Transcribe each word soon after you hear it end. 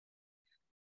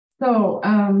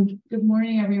Good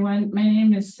morning, everyone. My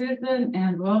name is Susan,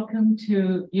 and welcome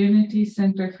to Unity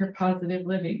Center for Positive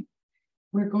Living.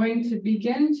 We're going to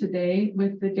begin today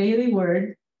with the daily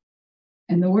word,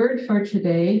 and the word for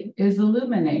today is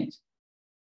illuminate.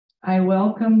 I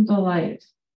welcome the light.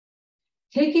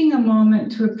 Taking a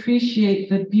moment to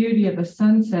appreciate the beauty of a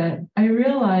sunset, I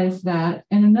realize that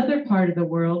in another part of the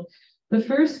world, the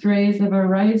first rays of a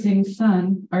rising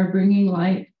sun are bringing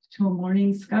light to a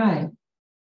morning sky.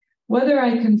 Whether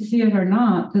I can see it or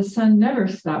not, the sun never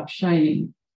stops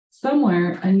shining.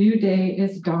 Somewhere a new day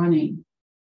is dawning.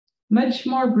 Much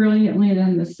more brilliantly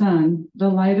than the sun, the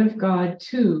light of God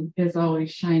too is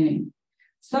always shining.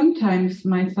 Sometimes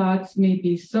my thoughts may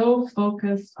be so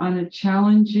focused on a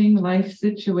challenging life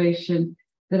situation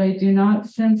that I do not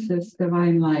sense this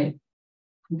divine light.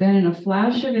 Then in a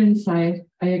flash of insight,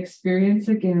 I experience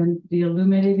again the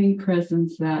illuminating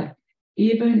presence that,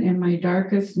 even in my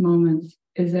darkest moments,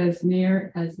 is as near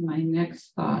as my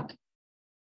next thought.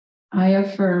 I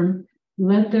affirm,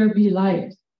 let there be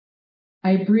light.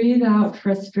 I breathe out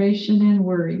frustration and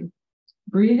worry.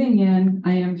 Breathing in,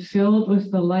 I am filled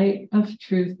with the light of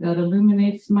truth that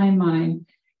illuminates my mind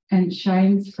and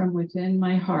shines from within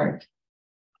my heart.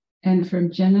 And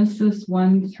from Genesis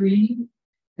 1:3,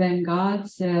 then God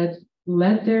said,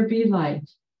 let there be light,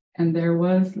 and there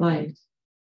was light.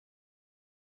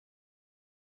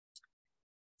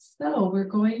 So we're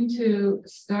going to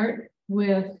start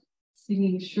with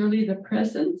singing Surely the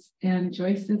Presence, and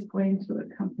Joyce is going to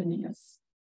accompany us.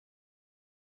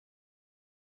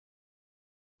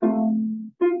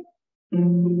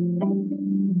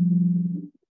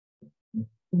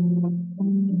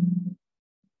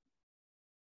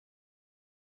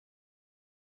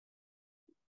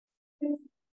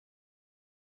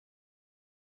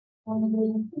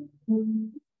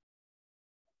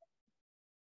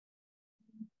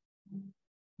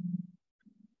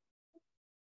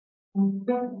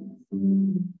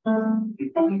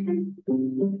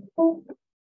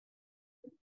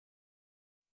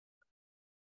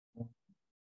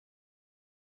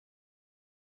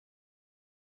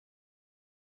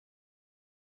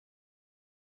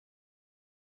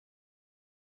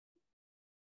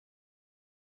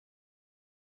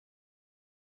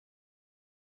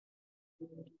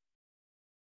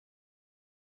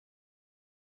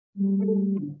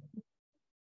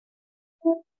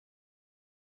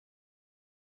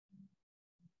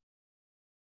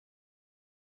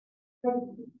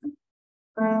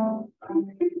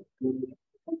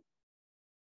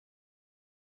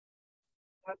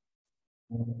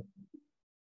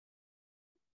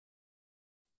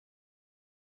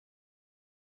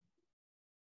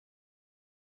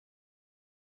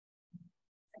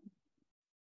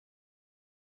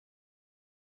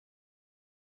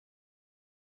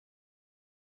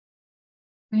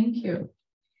 Thank you.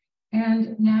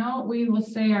 And now we will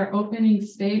say our opening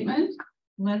statement.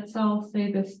 Let's all say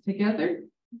this together.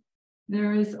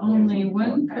 There is only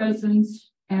one presence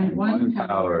and one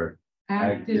power,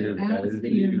 active as the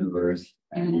universe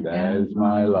and as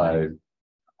my life,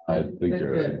 as the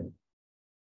good.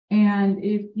 And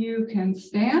if you can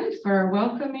stand for our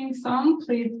welcoming song,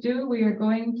 please do. We are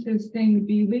going to sing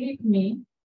Believe Me.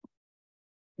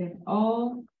 If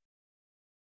all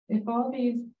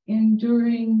these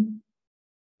enduring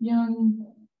young,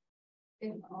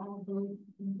 if all those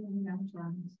enduring young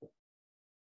ones.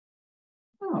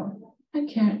 Oh, I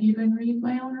can't even read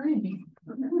my own writing.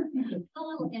 A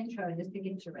little intro just to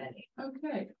get you ready.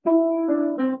 Okay.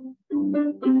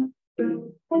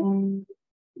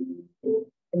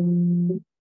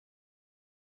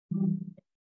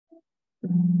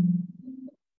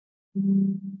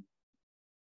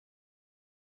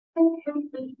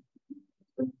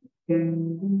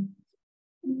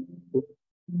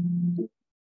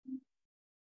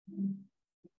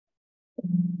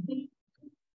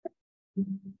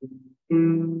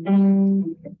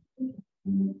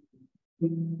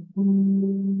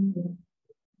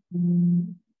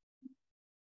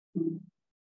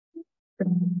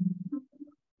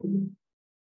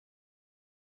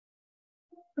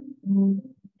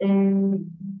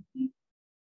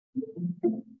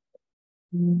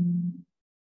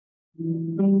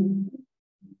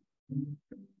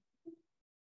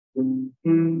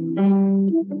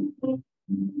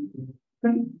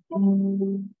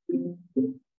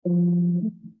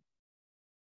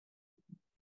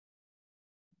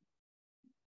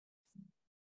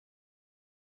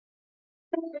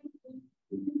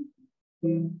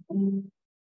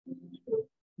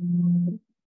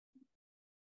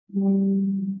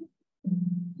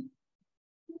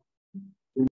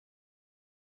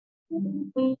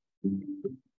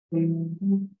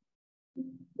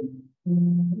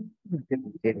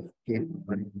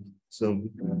 So I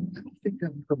don't think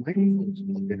that her microphone's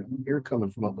plugged in. I'm here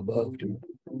coming from up above, too.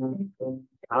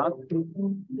 I don't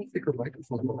think her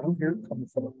microphone's around here coming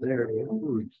from up there.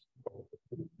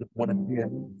 The one at the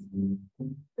end.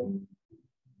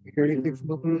 You hear anything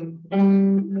from up there?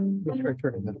 Let's try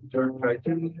turning that. Try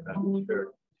turning it on.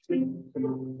 Sure.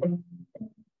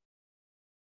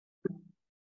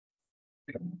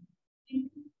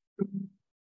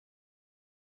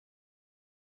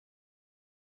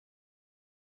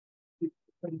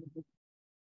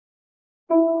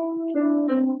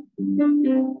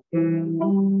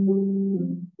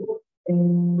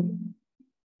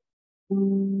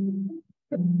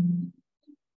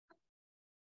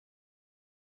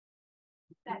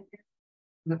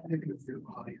 Nothing to do with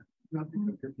audio.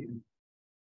 Nothing to do.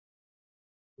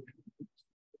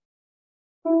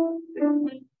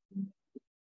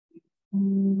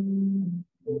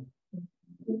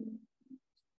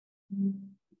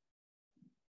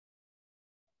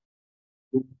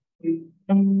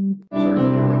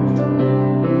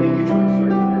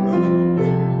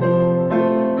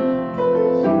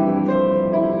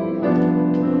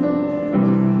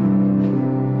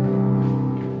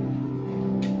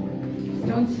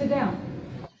 Don't sit down.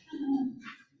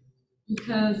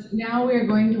 Because now we're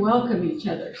going to welcome each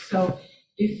other. So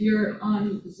if you're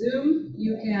on Zoom,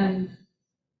 you can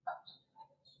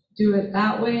do it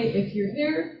that way. If you're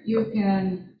here, you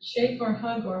can shake or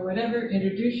hug or whatever,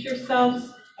 introduce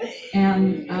yourselves,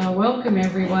 and welcome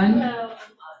everyone.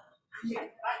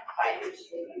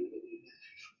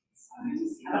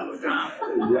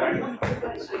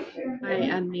 I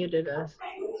unmuted us.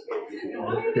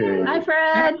 Okay. Hi,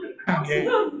 Fred.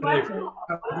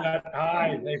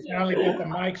 Hi, they finally got the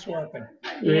mics working.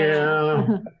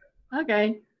 Yeah,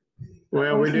 Okay.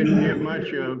 well, we didn't get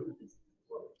much of.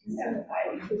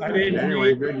 I didn't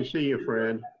Anyway, read. good to see you,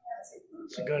 Fred.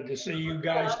 It's good to see you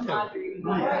guys too.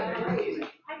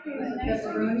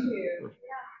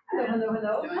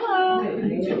 Hello.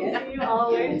 You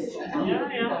always. How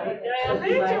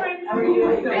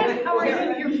are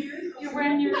you? You're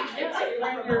wearing your,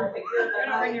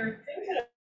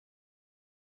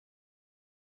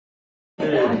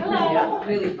 Hello.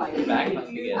 Really fighting back. Hello,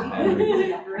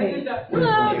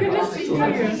 good to see you.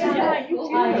 Yeah, you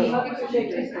too.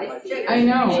 I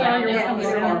know.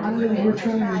 We're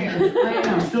trying. I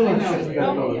know.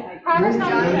 Progress on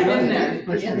In there.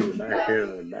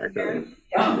 Back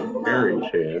of Gary's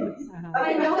head.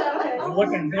 You're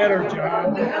looking better,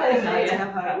 John.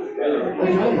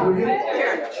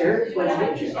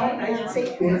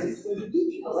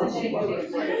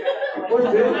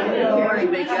 Morning,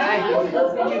 big guy.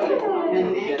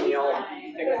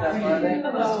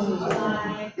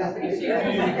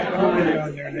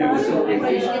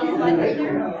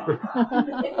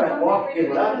 If I walk in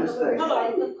without this thing.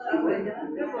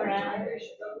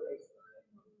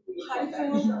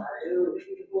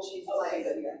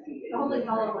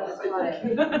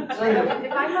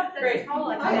 If I'm up there tall,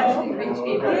 I can actually reach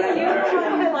people. I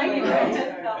like it.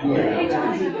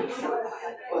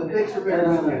 Well, thanks for being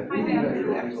on.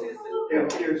 Yeah,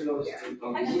 here's those.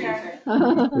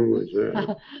 Who was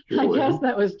that? I guess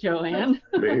that was Joanne.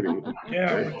 Maybe.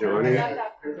 Yeah. That's Johnny. Yeah.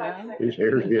 His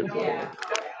hair's getting.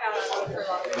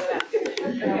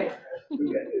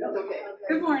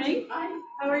 Good morning.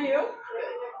 How are you?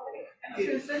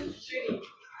 Susan, Judy.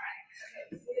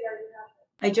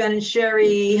 Hi, John and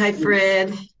Sherry. Hi,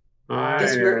 Fred. Hi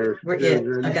Guess there, we're it.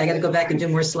 Susan. Okay, I gotta go back and do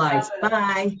more slides.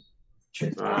 Bye.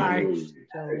 Hi,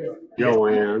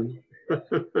 Joanne. Okay,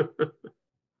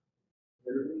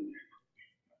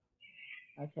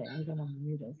 I'm gonna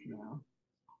mute us now.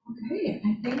 Okay, I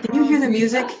think. Can you hear the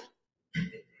music?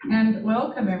 And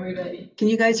welcome everybody. Can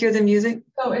you guys hear the music?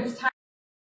 So it's time.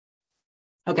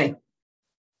 Okay.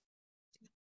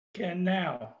 Can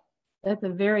now. At the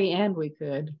very end, we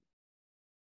could.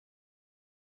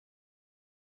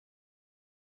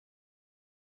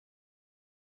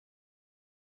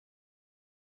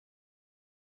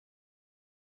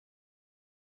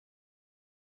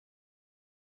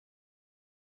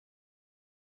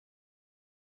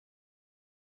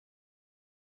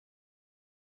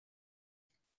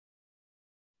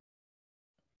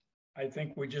 I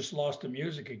think we just lost the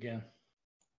music again.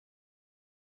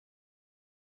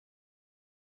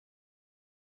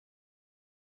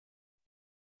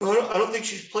 I don't think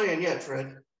she's playing yet,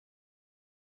 Fred.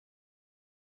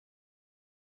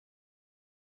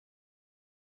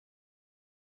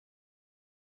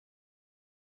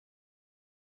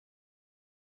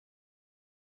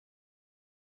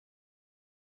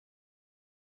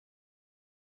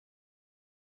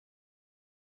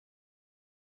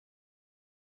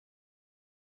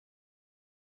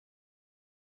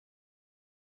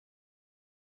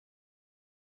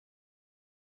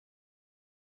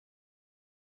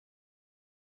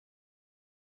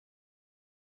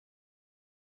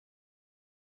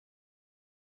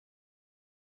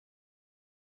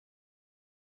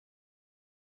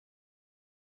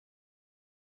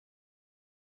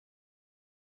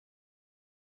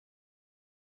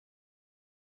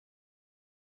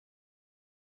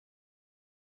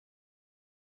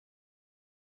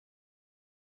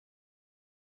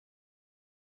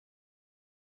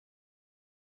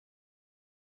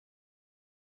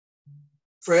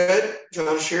 Fred,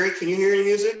 John, Sherry, can you hear any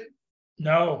music?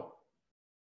 No.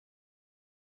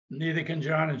 Neither can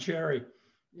John and Sherry,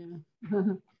 Yeah.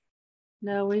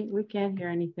 No, we can't hear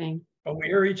anything. but we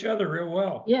hear each other real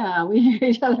well. Yeah, we hear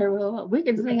each other. Well, we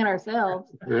can sing it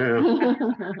ourselves. Yeah.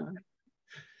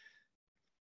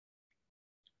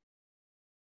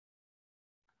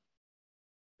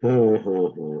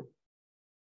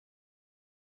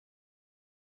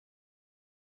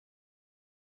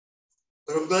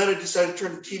 But I'm glad I decided to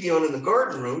turn the TV on in the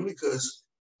garden room because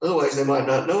otherwise they might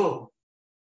not know.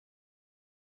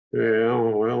 Yeah,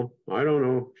 well, I don't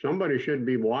know. Somebody should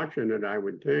be watching it, I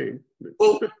would think.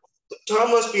 Well,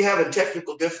 Tom must be having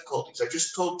technical difficulties. I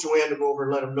just told Joanne to go over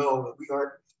and let him know that we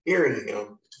aren't hearing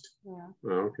him. Yeah.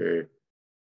 Okay.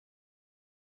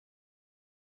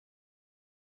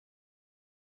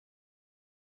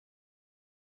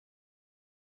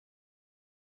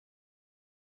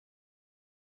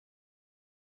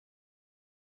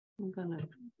 I'm gonna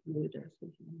mute us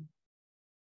again.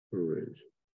 Who is?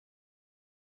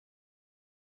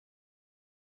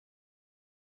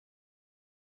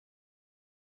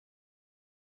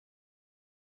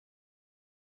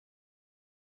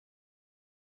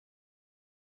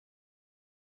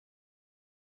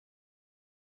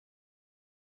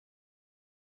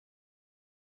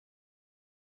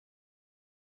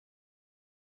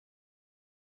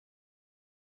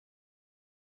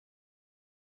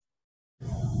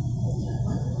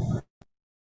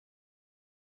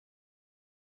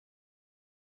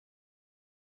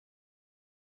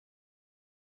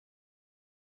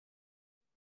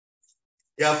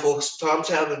 Yeah, folks, Tom's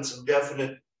having some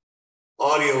definite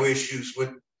audio issues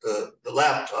with the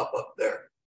laptop up there.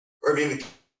 Or I mean,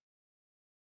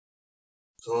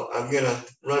 so I'm gonna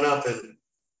run up and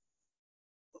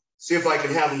see if I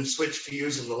can have him switch to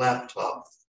using the laptop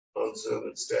on Zoom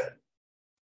instead.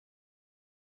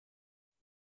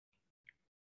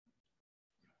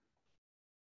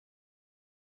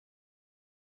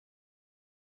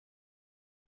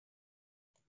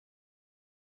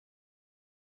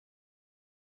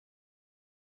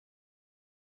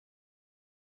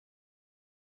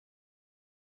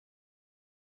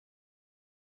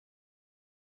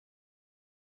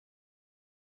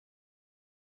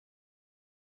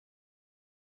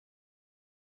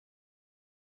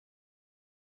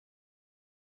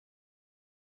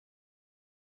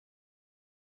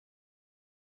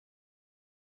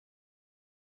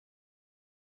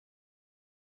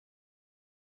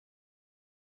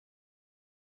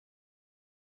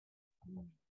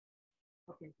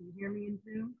 Okay, can you hear me in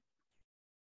Zoom?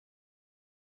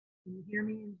 Can you hear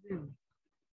me in Zoom?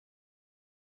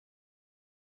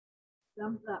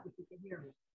 Thumbs up if you can hear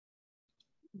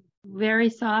me. Very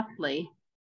softly.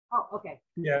 Oh, okay.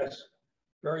 Yes,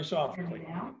 very Can you hear softly. me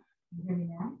now? Can you hear me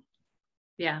now?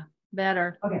 Yeah,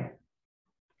 better. Okay.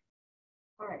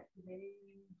 All right, today's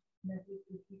message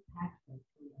is detachment.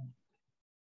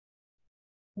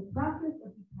 The process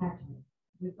of detachment.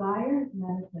 Desire is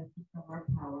manifested from our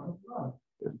power of love.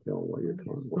 Can't tell what you're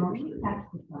talking about. Strongly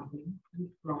attached to something, we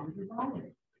strongly desire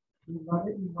it. We love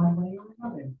it in one way or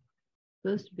another.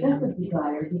 Supposed to be This on. of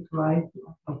desire gives rise to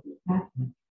unhealthy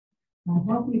attachment.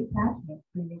 Unhealthy attachment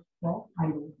creates false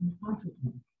idols in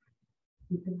consciousness.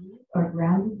 We believe are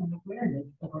grounded in awareness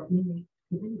of our innate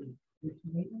divinity, which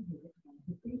may inhibit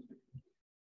manifestation.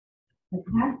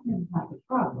 Attachment is not the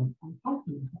problem,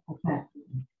 unhealthy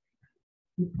attachment.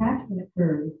 Detachment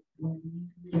occurs when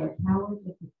we use our powers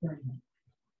of discernment,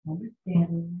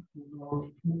 understanding, and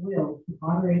will to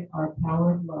moderate our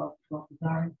power of love while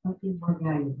desiring something more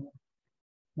valuable,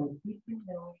 like deeply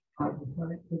knowing our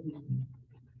inherent divinity.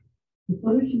 The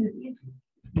solution is easy.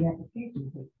 The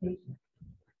application takes patience.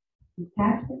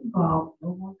 Detachment involves no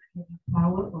longer giving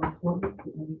power or importance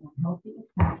to any unhealthy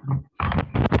attachment.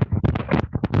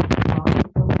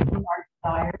 Focusing our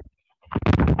desires,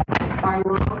 our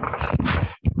love,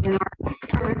 and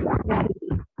our inherent divinity.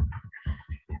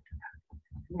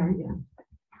 There we go.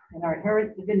 And our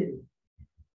inherent divinity,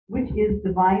 which is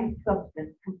divine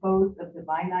substance composed of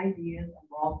divine ideas and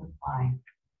laws of mind.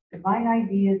 Divine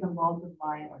ideas and laws of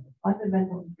mind are the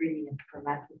fundamental ingredients for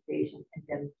manifestation and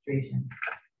demonstration.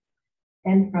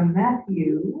 And from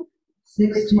Matthew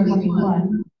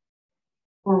 6:21,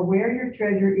 for where your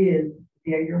treasure is,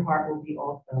 there your heart will be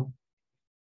also.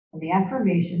 And the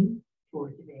affirmation for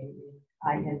today is,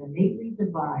 I am innately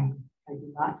divine. I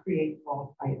do not create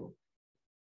false idols.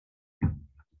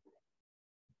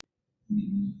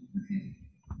 Okay.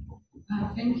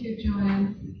 Thank you,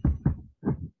 Joanne.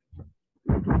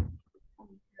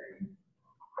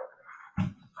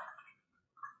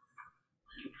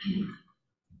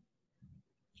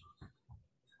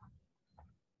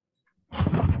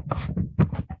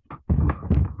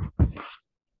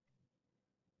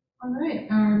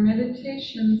 Our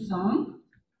meditation song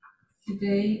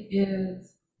today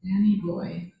is Danny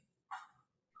Boy.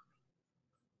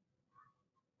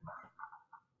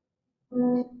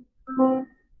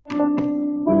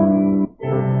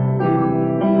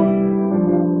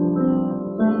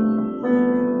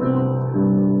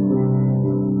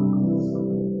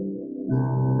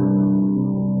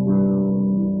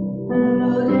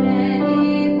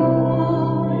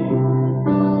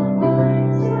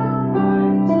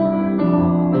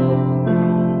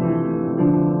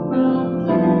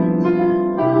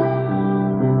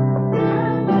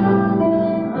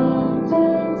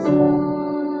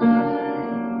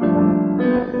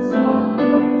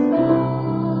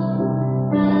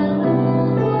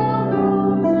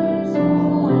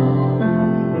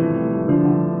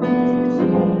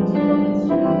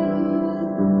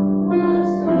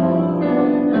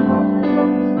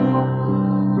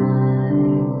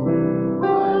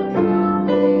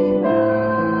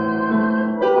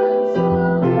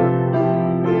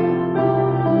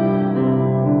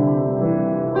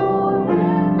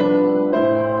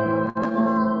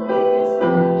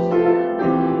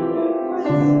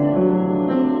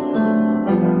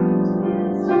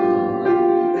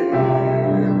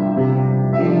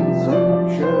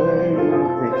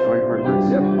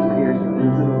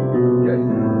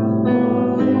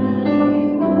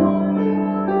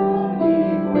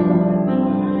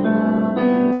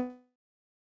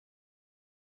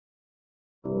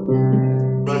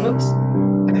 Oops.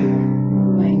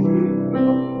 Wait.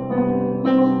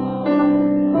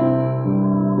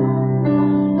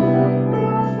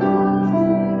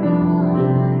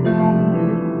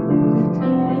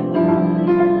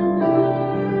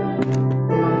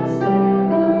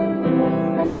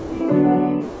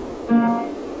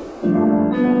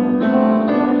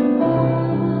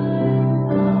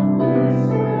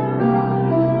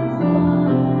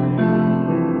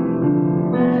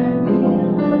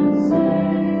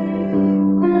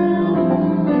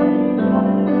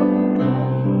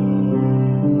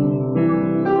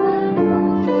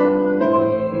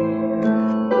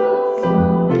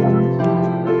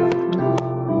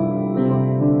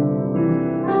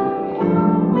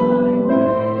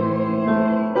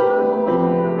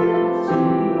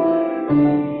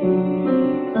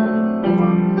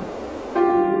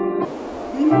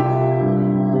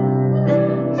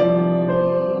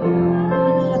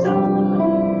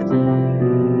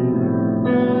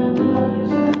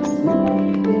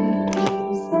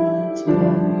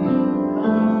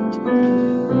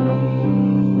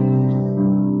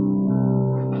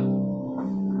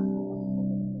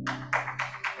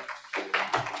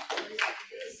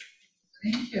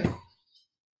 Thank you.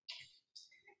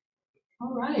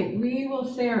 All right, we will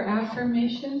say our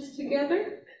affirmations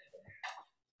together.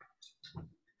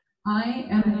 I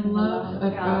am the love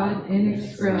of God in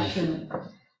expression.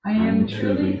 I am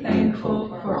truly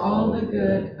thankful for all the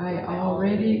good I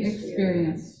already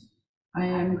experienced. I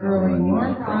am growing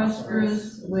more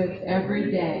prosperous with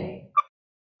every day.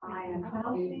 I am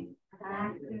healthy,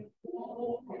 active,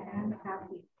 and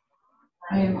happy.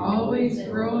 I am always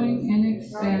growing and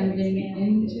expanding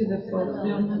into the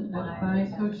fulfillment of my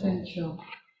potential.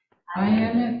 I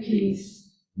am at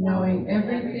peace, knowing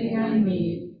everything I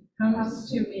need comes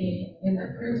to me in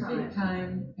the perfect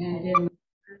time and in the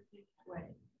perfect way.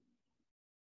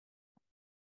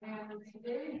 And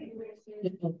today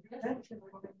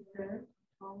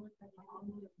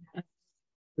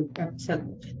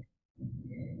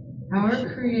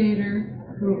Our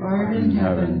Creator, who art in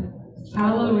heaven,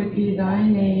 hallowed be thy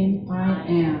name, I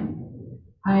am.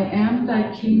 I am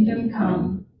thy kingdom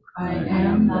come, I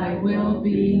am thy will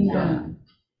being done.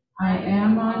 I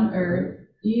am on earth,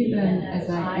 even as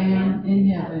I am in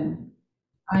heaven.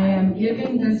 I am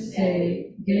giving this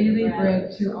day daily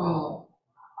bread to all.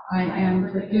 I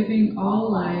am forgiving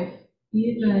all life,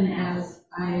 even as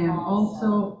I am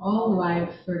also all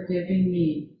life forgiving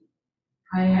me.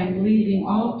 I am leading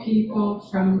all people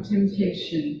from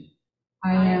temptation.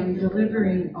 I am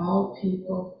delivering all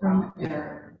people from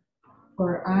error.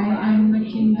 For I am the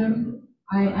kingdom,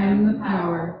 I am the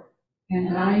power,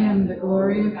 and I am the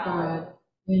glory of God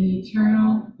in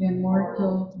eternal,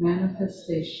 immortal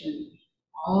manifestation.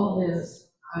 All this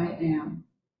I am.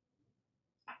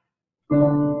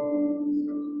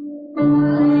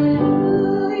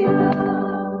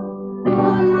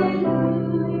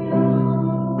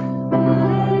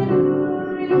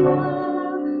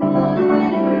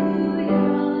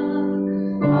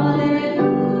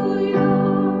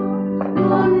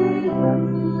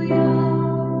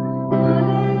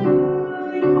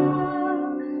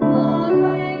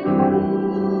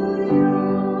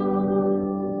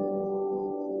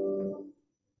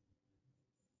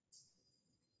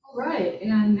 Right,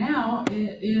 and now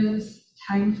it is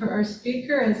time for our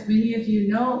speaker. As many of you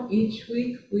know, each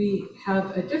week we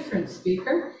have a different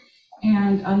speaker.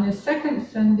 And on the second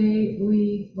Sunday,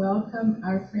 we welcome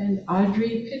our friend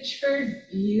Audrey Pitchford,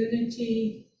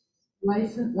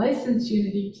 licensed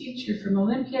Unity teacher from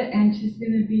Olympia, and she's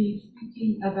going to be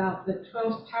speaking about the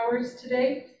 12 powers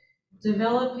today,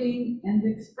 developing and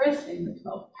expressing the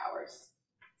 12 powers.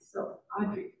 So,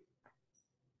 Audrey.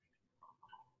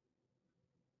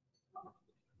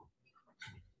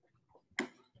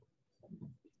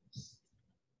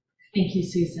 Thank you,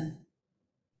 Susan.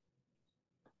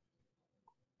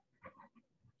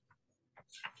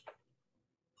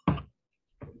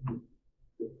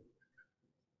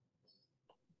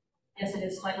 Yes, it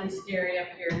is slightly scary up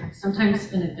here.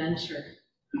 Sometimes an adventure.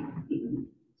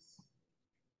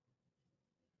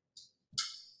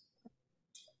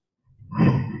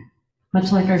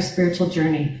 Much like our spiritual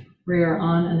journey, we are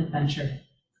on an adventure.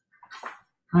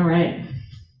 All right.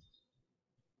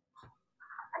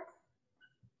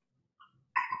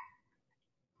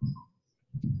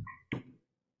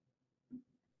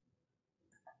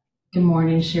 Good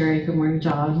morning, Sherry. Good morning,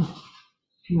 John.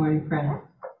 Good morning, Fred.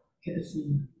 Good to see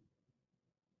you.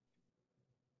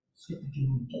 See if I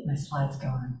can get my slides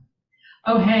going.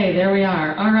 Oh, hey, there we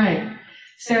are. All right.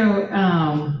 So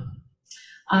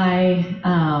I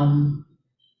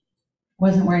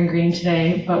wasn't wearing green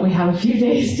today, but we have a few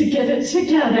days to get it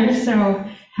together. So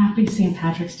happy St.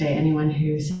 Patrick's Day, anyone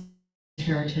who's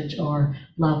heritage or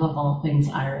love of all things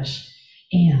Irish.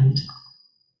 And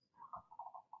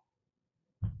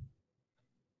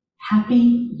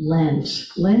happy Lent.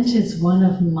 Lent is one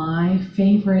of my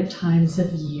favorite times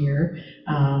of year.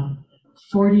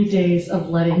 40 days of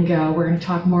letting go. We're going to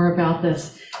talk more about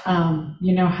this.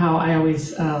 You know how I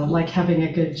always like having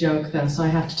a good joke, though, so I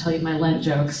have to tell you my Lent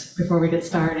jokes before we get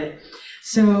started.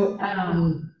 So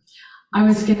I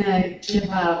was going to give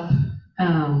up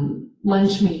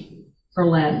lunch meat for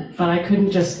Lent, but I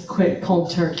couldn't just quit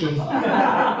cold turkey.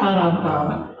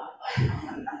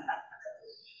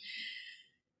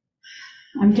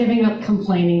 I'm giving up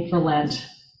complaining for Lent.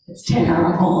 It's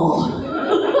terrible.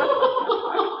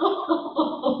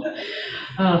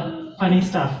 Funny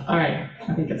stuff. All right,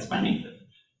 I think it's funny.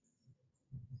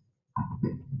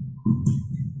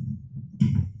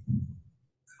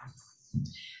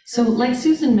 So like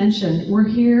Susan mentioned, we're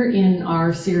here in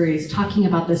our series talking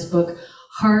about this book,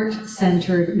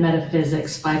 Heart-Centered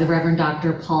Metaphysics by the Reverend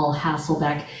Dr. Paul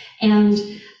Hasselbeck. And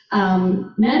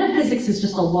metaphysics is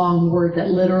just a long word that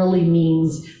literally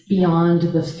means beyond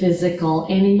the physical.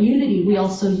 And in Unity, we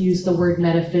also use the word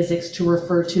metaphysics to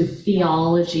refer to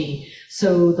theology.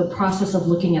 So the process of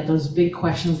looking at those big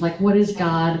questions like, what is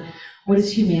God? What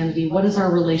is humanity? What is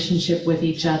our relationship with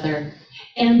each other?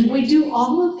 And we do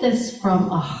all of this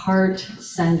from a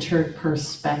heart-centered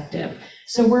perspective.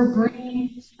 So we're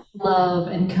bringing love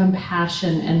and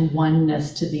compassion and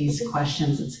oneness to these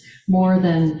questions. It's more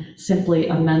than simply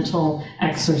a mental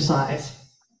exercise.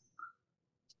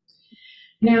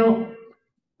 Now,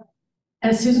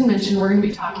 as Susan mentioned, we're going to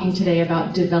be talking today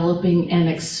about developing and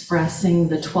expressing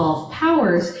the 12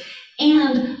 powers.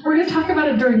 And we're going to talk about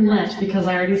it during Lent because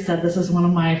I already said this is one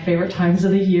of my favorite times of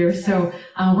the year. So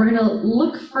we're going to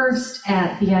look first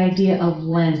at the idea of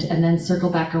Lent and then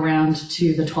circle back around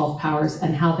to the 12 powers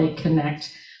and how they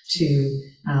connect to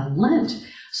Lent.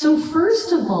 So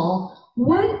first of all,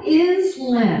 what is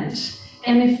Lent?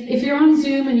 And if you're on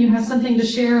Zoom and you have something to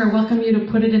share, I welcome you to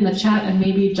put it in the chat, and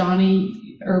maybe Johnny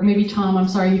or maybe Tom, I'm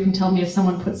sorry, you can tell me if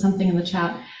someone put something in the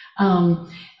chat.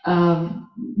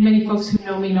 Many folks who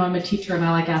know me know I'm a teacher and I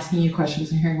like asking you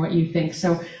questions and hearing what you think.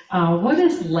 So what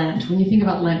is Lent? When you think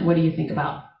about Lent, what do you think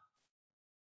about?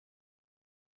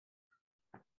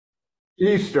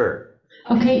 Easter.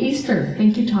 Okay, Easter.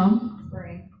 Thank you, Tom.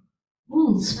 Spring.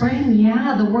 Spring,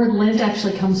 yeah. The word Lent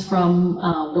actually comes from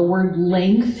the word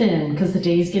lengthen because the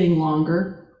day is getting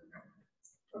longer.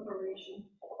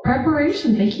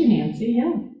 Preparation. Thank you, Nancy.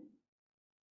 Yeah.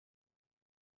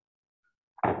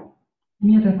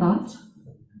 Any other thoughts?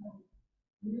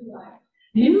 New life.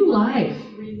 New life.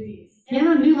 Release.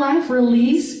 Yeah, new life,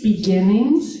 release,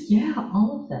 beginnings. Yeah,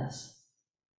 all of this.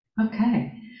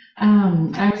 Okay.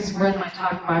 I always read my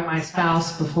talk by my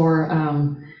spouse before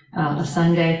a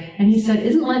Sunday, and he said,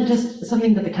 "Isn't Lent just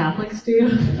something that the Catholics do?"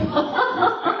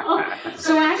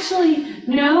 So actually,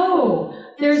 no.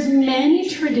 There's many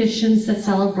traditions that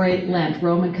celebrate Lent.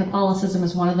 Roman Catholicism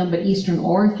is one of them, but Eastern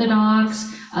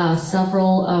Orthodox,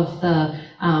 several of the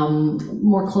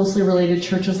more closely related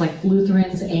churches like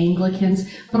Lutherans, Anglicans,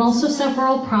 but also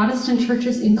several Protestant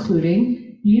churches,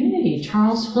 including Unity.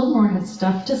 Charles Fillmore had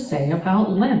stuff to say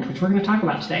about Lent, which we're going to talk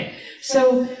about today.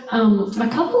 So a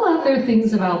couple other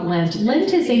things about Lent.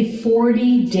 Lent is a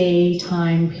 40-day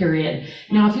time period.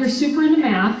 Now, if you're super into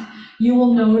math, you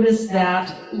will notice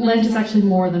that Lent is actually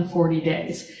more than 40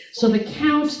 days. So the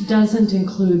count doesn't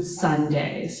include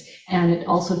Sundays, and it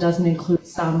also doesn't include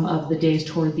some of the days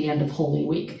toward the end of Holy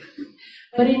Week.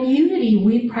 But in Unity,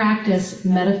 we practice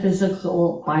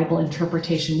metaphysical Bible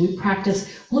interpretation. We practice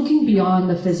looking beyond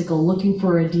the physical, looking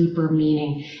for a deeper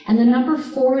meaning. And the number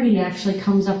 40 actually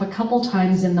comes up a couple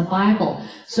times in the Bible.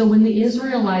 So when the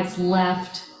Israelites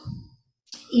left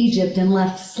Egypt and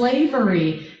left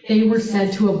slavery, they were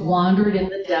said to have wandered in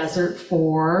the desert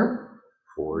for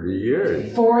 40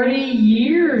 years. 40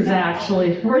 years,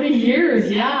 actually. 40 years,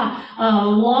 yeah. A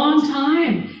long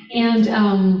time. And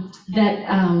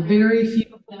very few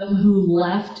of them who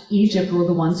left Egypt were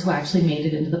the ones who actually made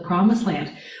it into the Promised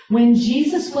Land. When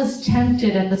Jesus was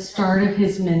tempted at the start of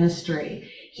his ministry,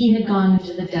 he had gone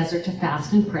into the desert to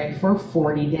fast and pray for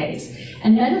 40 days.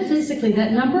 And metaphysically,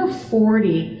 that number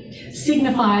 40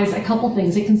 signifies a couple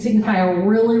things. It can signify a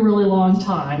really, really long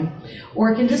time,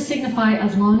 or it can just signify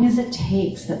as long as it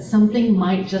takes, that something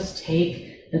might just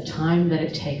take the time that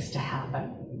it takes to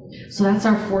happen. So that's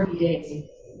our 40 days.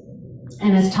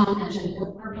 And as Tom mentioned,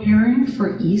 we're preparing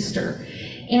for Easter.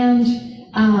 And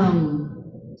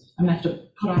I'm gonna have to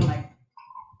put on my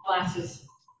glasses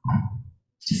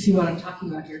to see what I'm talking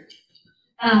about here.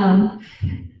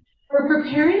 We're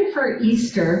preparing for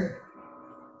Easter.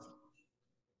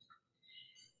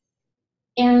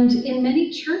 And in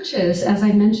many churches, as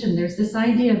I mentioned, there's this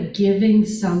idea of giving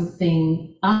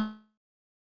something up,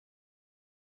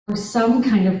 or some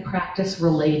kind of practice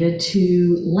related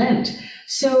to Lent.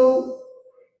 So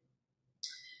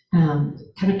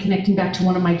kind of connecting back to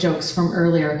one of my jokes from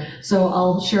earlier. So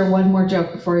I'll share one more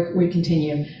joke before we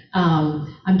continue.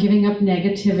 I'm giving up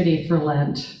negativity for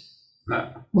Lent.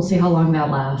 We'll see how long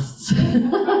that lasts.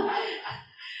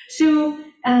 So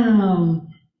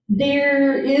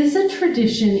there is a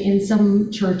tradition in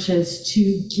some churches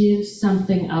to give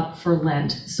something up for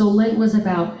Lent. So Lent was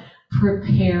about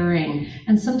preparing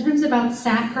and sometimes about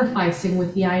sacrificing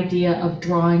with the idea of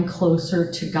drawing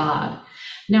closer to God.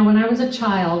 Now, when I was a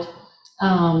child,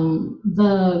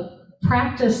 the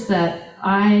practice that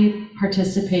I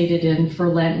participated in for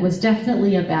Lent was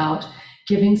definitely about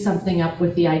giving something up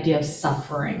with the idea of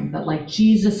suffering, that like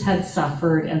Jesus had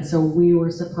suffered, and so we were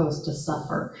supposed to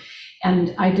suffer.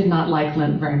 And I did not like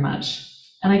Lent very much.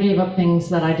 And I gave up things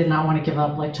that I did not want to give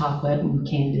up, like chocolate and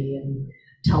candy and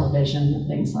television and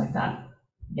things like that.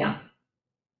 Yeah.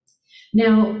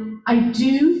 Now, I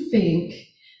do think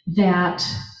that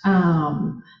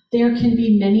there can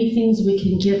be many things we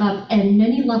can give up and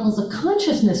many levels of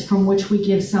consciousness from which we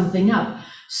give something up.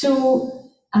 So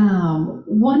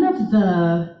one of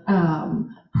the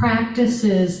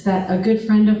practices that a good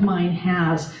friend of mine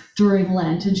has during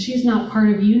Lent, and she's not part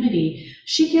of Unity,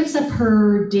 she gives up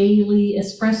her daily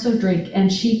espresso drink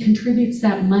and she contributes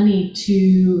that money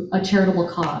to a charitable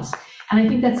cause. And I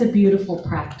think that's a beautiful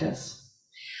practice.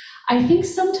 I think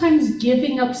sometimes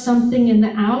giving up something in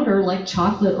the outer, like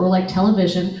chocolate or like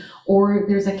television, or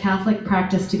there's a Catholic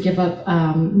practice to give up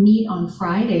meat on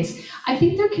Fridays, I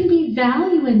think there can be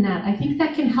value in that. I think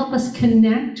that can help us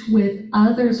connect with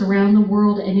others around the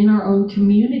world and in our own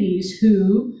communities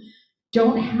who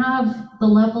don't have the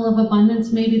level of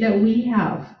abundance maybe that we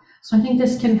have. So I think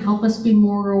this can help us be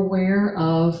more aware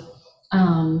of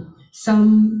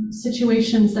some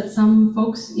situations that some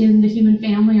folks in the human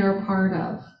family are a part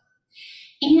of.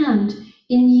 And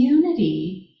in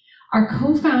Unity, our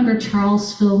co-founder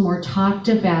Charles Fillmore talked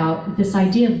about this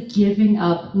idea of giving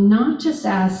up, not just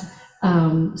as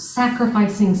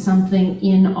sacrificing something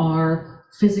in our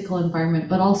physical environment,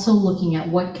 but also looking at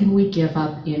what can we give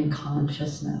up in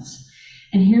consciousness.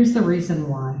 And here's the reason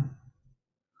why.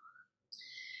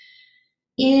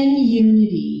 In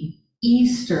Unity,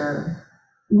 Easter,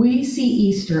 we see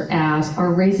Easter as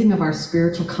our raising of our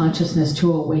spiritual consciousness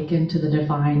to awaken to the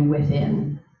divine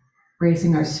within.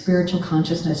 Raising our spiritual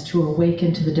consciousness to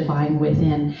awaken to the divine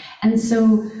within. And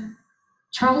so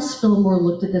Charles Fillmore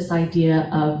looked at this idea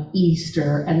of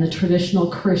Easter and the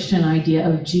traditional Christian idea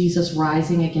of Jesus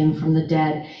rising again from the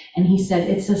dead. And he said,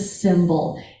 it's a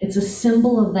symbol. It's a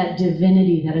symbol of that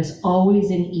divinity that is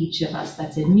always in each of us.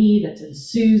 That's in me, that's in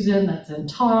Susan, that's in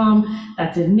Tom,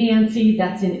 that's in Nancy,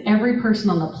 that's in every person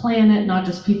on the planet, not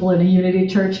just people in a Unity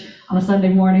church on a Sunday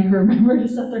morning who remember to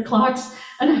set their clocks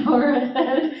an hour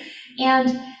ahead.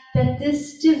 And that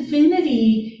this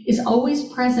divinity is always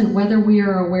present whether we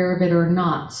are aware of it or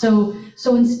not. So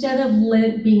instead of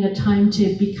Lent being a time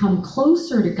to become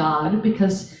closer to God,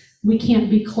 because We can't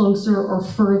be closer or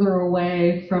further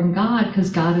away from God because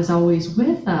God is always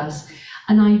with us.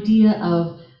 An idea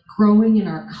of growing in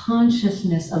our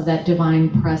consciousness of that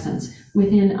divine presence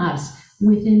within us,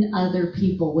 within other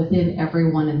people, within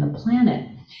everyone in the planet.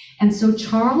 And so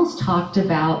Charles talked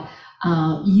about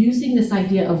using this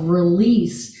idea of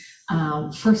release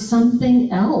for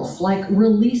something else, like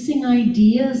releasing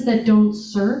ideas that don't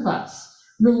serve us,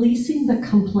 releasing the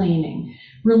complaining,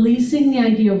 releasing the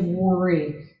idea of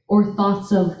worry or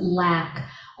thoughts of lack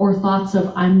or thoughts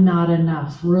of I'm not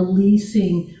enough,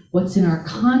 releasing what's in our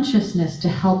consciousness to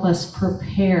help us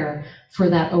prepare for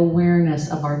that awareness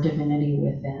of our divinity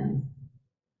within.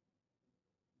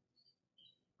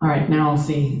 All right, now I'll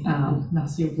see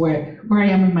where I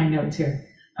am in my notes here.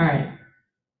 All right.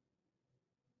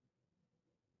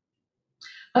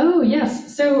 Oh,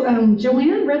 yes. So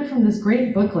Joanne read from this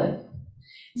great booklet.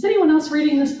 Is anyone else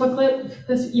reading this booklet?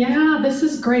 This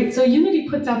is great. So Unity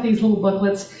puts out these little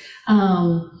booklets.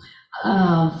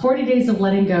 40 Days of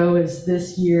Letting Go is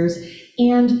this year's.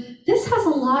 And this has a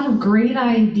lot of great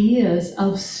ideas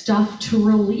of stuff to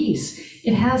release.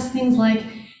 It has things like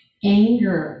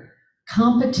anger,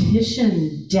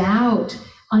 competition, doubt.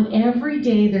 On every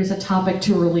day, there's a topic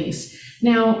to release.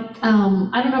 Now,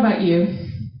 I don't know about you.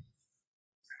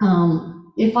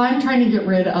 If I'm trying to get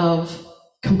rid of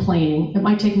complaining, it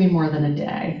might take me more than a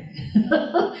day.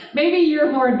 Maybe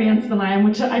you're more advanced than I am,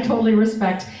 which I totally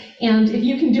respect. And if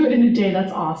you can do it in a day,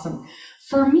 that's awesome.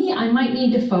 For me, I might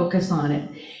need to focus on it.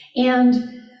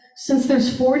 And since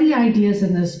there's 40 ideas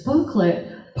in this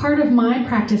booklet, part of my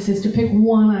practice is to pick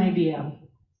one idea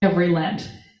every Lent.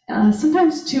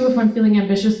 Sometimes two if I'm feeling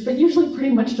ambitious, but usually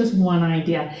pretty much just one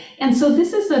idea. And so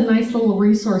this is a nice little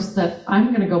resource that I'm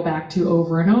going to go back to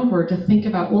over and over to think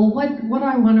about, well, what do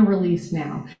I want to release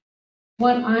now?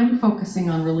 What I'm focusing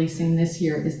on releasing this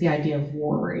year is the idea of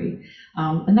worry.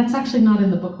 And that's actually not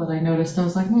in the booklet, I noticed. I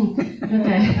was like,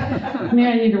 okay, maybe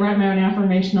I need to write my own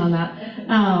affirmation on that.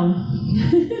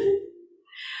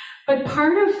 But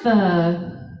part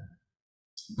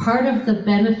of the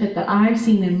benefit that I've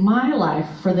seen in my life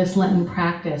for this Lenten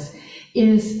practice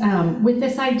is with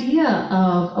this idea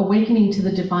of awakening to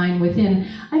the divine within.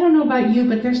 I don't know about you,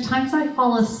 but there's times I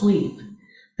fall asleep.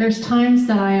 There's times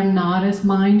that I am not as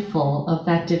mindful of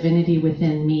that divinity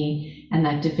within me and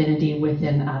that divinity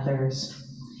within others.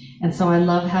 And so I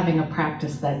love having a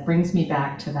practice that brings me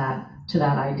back to that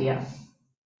idea.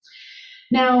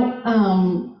 Now,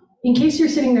 in case you're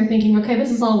sitting there thinking, okay,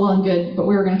 this is all well and good, but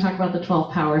we were going to talk about the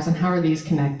 12 powers and how are these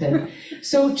connected?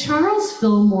 So Charles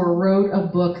Fillmore wrote a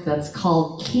book that's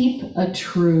called Keep a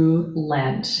True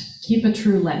Lent. Keep a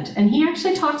True Lent. And he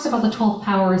actually talks about the 12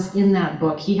 powers in that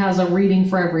book. He has a reading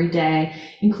for every day,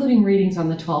 including readings on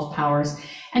the 12 powers.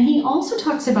 And he also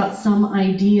talks about some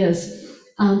ideas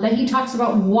that he talks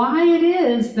about why it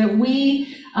is that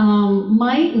we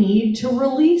might need to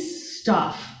release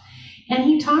stuff. And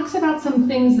he talks about some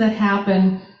things that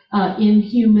happen in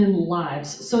human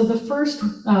lives. So the first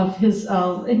of his,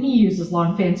 and he uses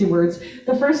long fancy words,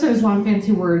 the first of his long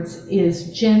fancy words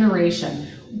is generation.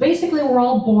 Basically, we're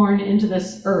all born into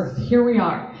this earth. Here we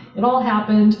are. It all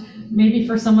happened, maybe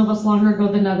for some of us longer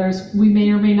ago than others. We may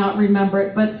or may not remember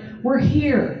it, but we're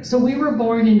here. So we were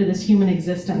born into this human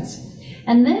existence.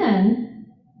 And then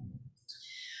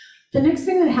the next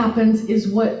thing that happens is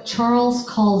what Charles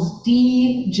calls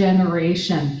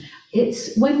degeneration.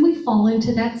 It's when we fall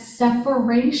into that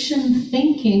separation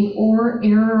thinking or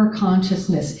error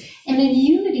consciousness. And in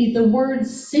Unity, the word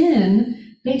sin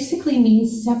basically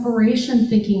means separation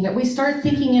thinking, that we start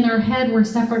thinking in our head we're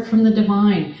separate from the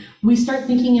divine. We start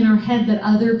thinking in our head that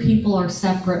other people are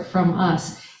separate from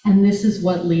us. And this is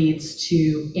what leads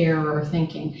to error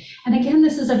thinking. And again,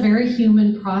 this is a very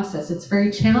human process. It's very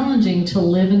challenging to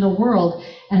live in the world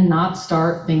and not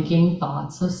start thinking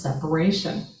thoughts of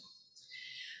separation.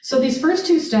 So these first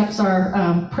two steps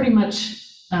are pretty much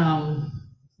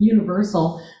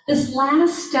universal. This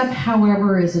last step,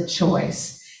 however, is a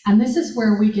choice. And this is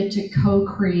where we get to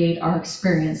co-create our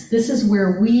experience. This is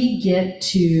where we get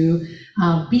to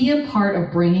be a part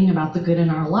of bringing about the good in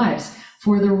our lives.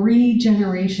 For the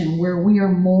regeneration, where we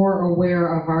are more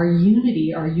aware of our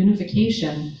unity, our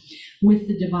unification with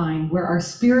the divine, where our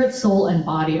spirit, soul, and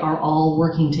body are all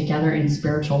working together in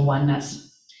spiritual oneness.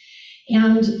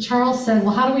 And Charles said,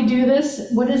 well, how do we do this?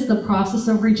 What is the process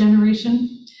of regeneration?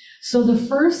 So the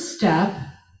first step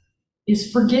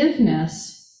is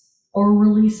forgiveness or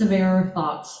release of error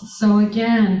thoughts. So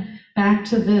again, back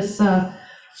to this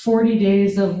 40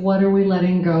 days of what are we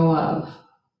letting go of?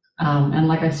 And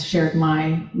like I shared,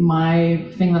 my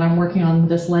thing that I'm working on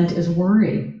this Lent is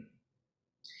worry.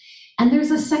 And there's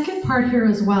a second part here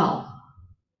as well.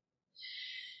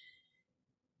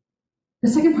 The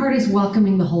second part is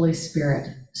welcoming the Holy Spirit.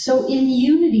 So in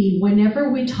unity, whenever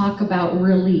we talk about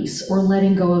release or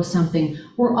letting go of something,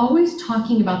 we're always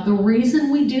talking about the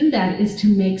reason we do that is to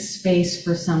make space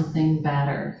for something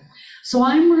better. So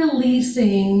I'm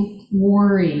releasing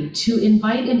worry to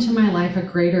invite into my life a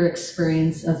greater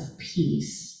experience of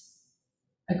peace,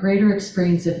 a greater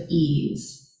experience of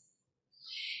ease.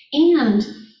 And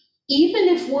even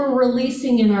if we're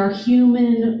releasing in our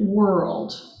human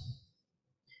world,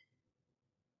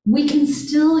 we can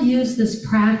still use this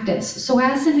practice. So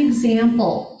as an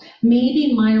example,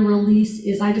 maybe my release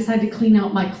is I decide to clean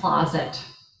out my closet.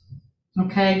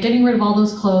 Okay, getting rid of all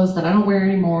those clothes that I don't wear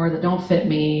anymore, that don't fit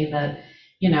me, that,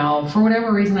 you know, for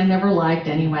whatever reason I never liked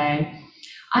anyway.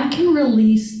 I can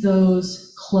release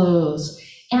those clothes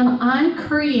and I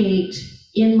create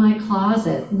in my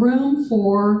closet room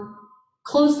for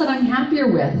clothes that I'm happier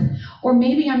with. Or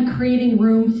maybe I'm creating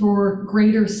room for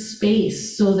greater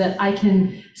space so that I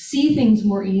can see things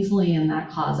more easily in that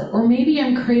closet. Or maybe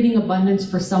I'm creating abundance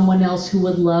for someone else who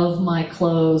would love my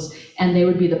clothes and they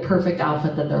would be the perfect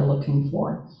outfit that they're looking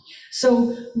for.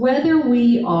 So whether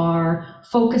we are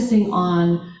focusing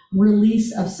on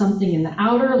release of something in the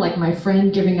outer, like my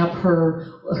friend giving up her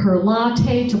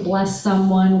latte to bless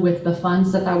someone with the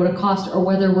funds that would have cost, or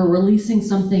whether we're releasing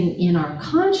something in our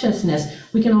consciousness,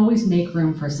 we can always make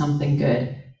room for something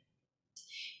good.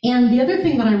 And the other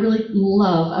thing that I really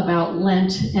love about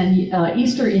Lent and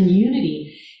Easter in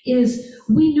unity is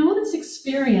we know this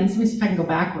experience. Let me see if I can go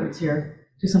backwards here,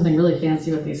 do something really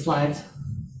fancy with these slides.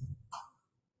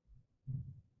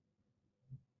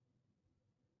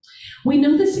 We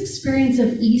know this experience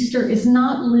of Easter is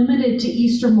not limited to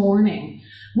Easter morning.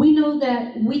 We know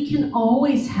that we can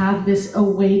always have this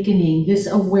awakening, this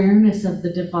awareness of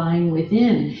the divine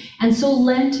within. And so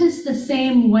Lent is the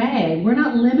same way. We're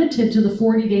not limited to the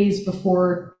 40 days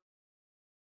before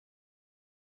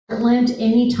Lent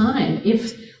anytime.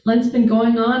 If Lent's been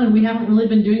going on and we haven't really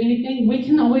been doing anything, we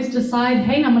can always decide,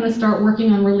 hey, I'm going to start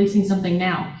working on releasing something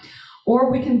now.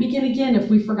 Or we can begin again if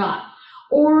we forgot.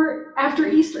 Or after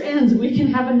Easter ends, we can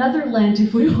have another Lent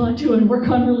if we want to and work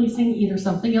on releasing either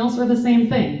something else or the same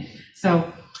thing.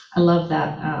 So I love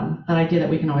that, that idea that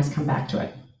we can always come back to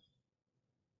it.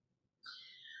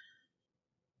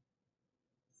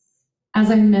 As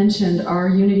I mentioned, our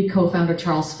Unity co-founder,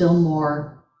 Charles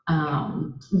Fillmore,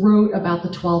 wrote about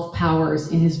the 12 powers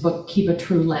in his book, Keep a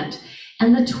True Lent.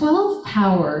 And the 12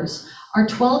 powers are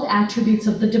 12 attributes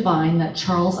of the divine that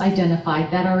Charles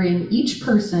identified that are in each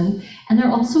person, and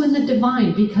they're also in the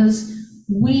divine because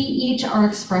we each are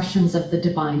expressions of the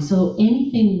divine. So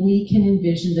anything we can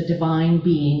envision the divine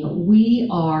being, we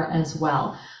are as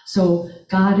well. So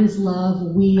God is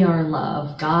love, we are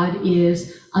love. God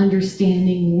is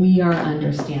understanding, we are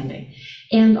understanding.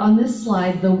 And on this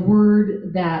slide, the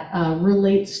word that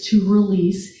relates to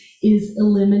release is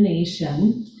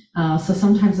elimination. So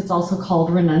sometimes it's also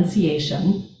called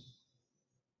renunciation.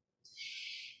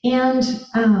 And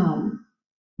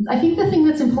I think the thing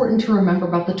that's important to remember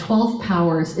about the 12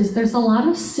 powers is there's a lot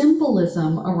of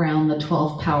symbolism around the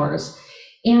 12 powers.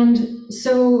 And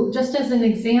so just as an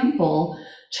example,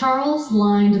 Charles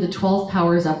lined the 12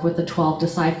 powers up with the 12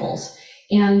 disciples.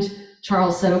 And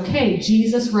Charles said, okay,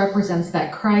 Jesus represents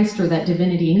that Christ or that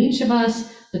divinity in each of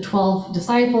us. The 12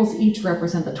 disciples each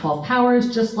represent the 12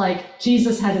 powers, just like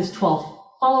Jesus had his 12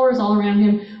 followers all around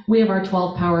him. We have our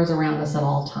 12 powers around us at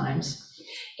all times.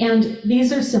 And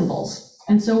these are symbols.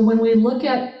 And so when we look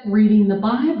at reading the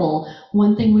Bible,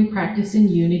 one thing we practice in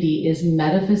Unity is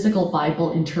metaphysical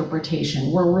Bible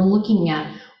interpretation, where we're looking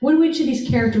at what do each of these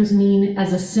characters mean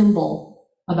as a symbol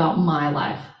about my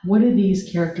life? What do these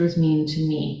characters mean to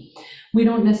me? We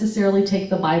don't necessarily take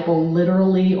the Bible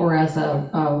literally or as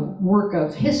a work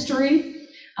of history.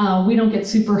 We don't get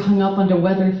super hung up onto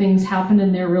whether things happen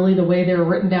in there really the way they're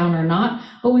written down or not,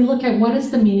 but we look at what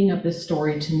is the meaning of this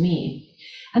story to me.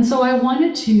 And so I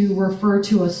wanted to refer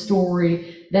to a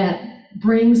story that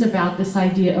brings about this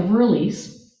idea of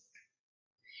release.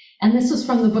 And this is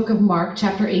from the book of Mark,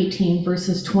 chapter 18,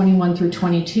 verses 21 through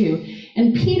 22.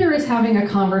 And Peter is having a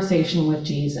conversation with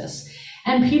Jesus.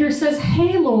 And Peter says,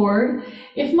 hey, Lord,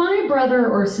 if my brother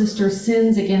or sister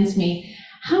sins against me,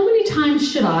 how many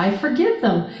times should I forgive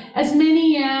them? As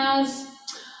many as,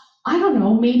 I don't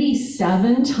know, maybe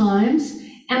 7 times?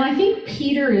 And I think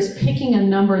Peter is picking a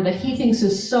number that he thinks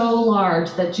is so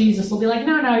large that Jesus will be like,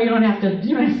 no, you don't have to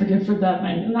forgive for that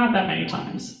many, not that many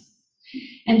times.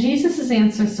 And Jesus'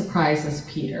 answer surprises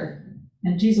Peter.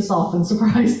 And Jesus often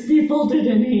surprised people,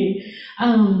 didn't he?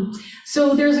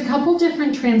 So there's a couple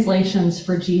different translations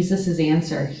for Jesus'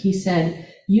 answer. He said,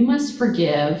 you must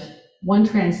forgive. One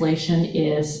translation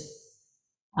is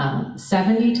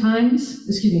 77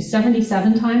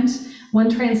 times. One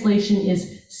translation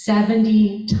is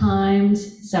 70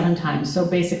 times 7 times, so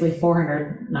basically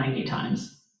 490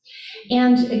 times.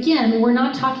 And again, we're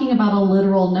not talking about a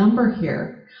literal number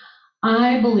here.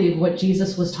 I believe what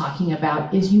Jesus was talking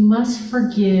about is you must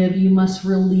forgive, you must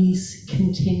release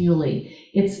continually.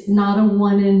 It's not a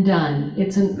one and done.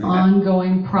 It's an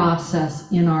ongoing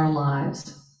process in our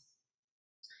lives.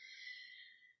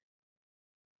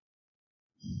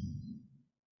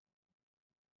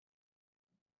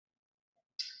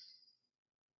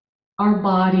 Our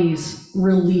bodies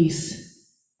release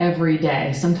every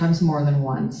day, sometimes more than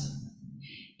once.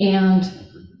 And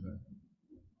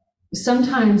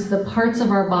sometimes the parts of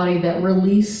our body that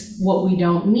release what we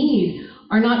don't need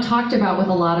are not talked about with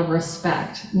a lot of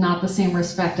respect, not the same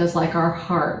respect as like our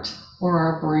heart or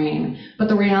our brain. But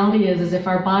the reality is if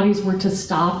our bodies were to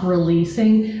stop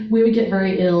releasing, we would get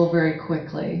very ill very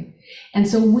quickly. And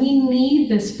so we need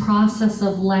this process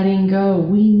of letting go.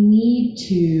 We need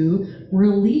to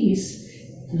release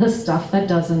the stuff that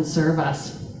doesn't serve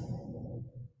us.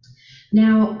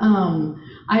 Now,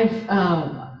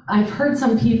 I've heard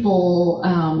some people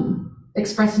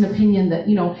express an opinion that,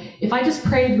 you know, if I just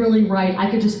prayed really right,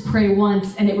 I could just pray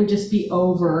once and it would just be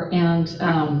over, and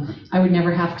I would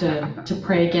never have to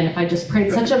pray again if I just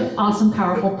prayed such an awesome,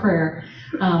 powerful prayer.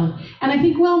 And I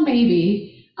think, well,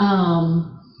 maybe,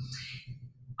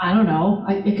 I don't know,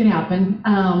 it could happen.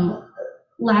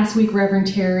 Last week, Reverend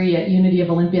Terry at Unity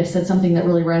of Olympia said something that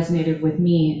really resonated with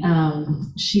me.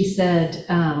 She said,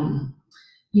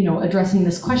 you know, addressing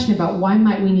this question about why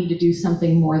might we need to do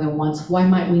something more than once? Why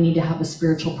might we need to have a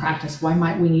spiritual practice? Why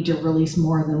might we need to release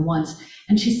more than once?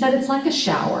 And she said, it's like a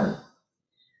shower.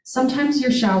 Sometimes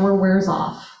your shower wears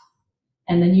off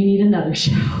and then you need another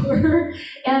shower.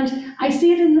 And I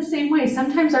see it in the same way.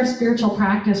 Sometimes our spiritual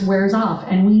practice wears off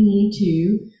and we need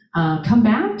to come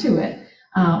back to it,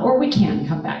 or we can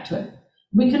come back to it.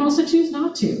 We can also choose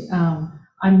not to.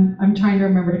 I'm trying to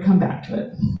remember to come back to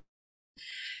it.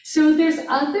 So there's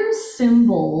other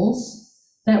symbols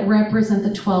that represent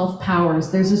the 12 powers.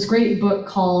 There's this great book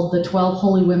called The 12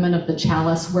 Holy Women of the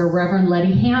Chalice, where Reverend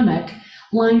Letty Hammock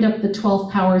lined up the 12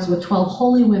 powers with 12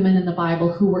 holy women in the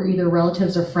Bible who were either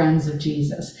relatives or friends of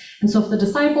Jesus. And so if the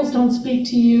disciples don't speak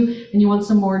to you and you want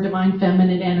some more divine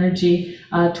feminine energy,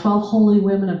 12 Holy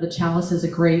Women of the Chalice is a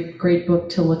great book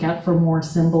to look at for more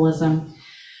symbolism.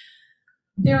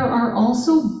 There are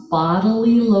also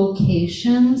bodily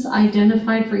locations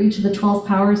identified for each of the 12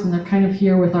 powers, and they're kind of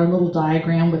here with our little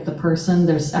diagram with the person.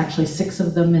 There's actually 6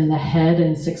 of them in the head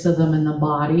and 6 of them in the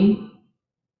body.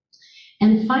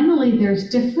 And finally, there's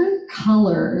different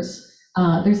colors.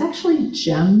 There's actually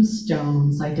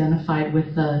gemstones identified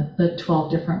with the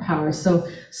 12 different powers. So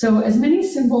as many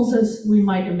symbols as we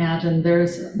might imagine,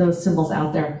 there's those symbols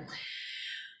out there.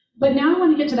 But now I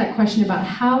want to get to that question about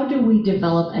how do we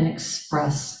develop and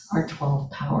express our 12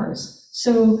 powers?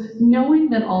 So knowing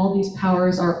that all these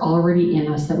powers are already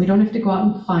in us, that we don't have to go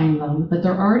out and find them, that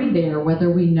they're already there,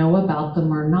 whether we know about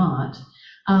them or not.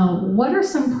 What are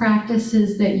some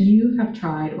practices that you have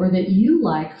tried or that you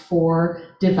like for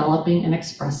developing and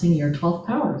expressing your 12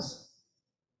 powers?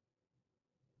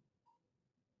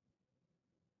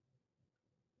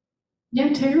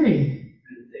 Yeah, Terry.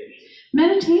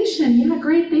 Meditation, yeah,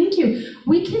 great, thank you.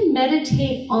 We can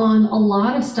meditate on a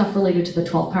lot of stuff related to the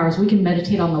 12 powers. We can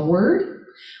meditate on the word,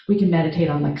 we can meditate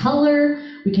on the color,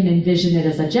 we can envision it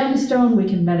as a gemstone, we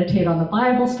can meditate on the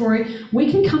Bible story,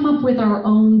 we can come up with our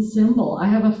own symbol. I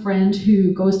have a friend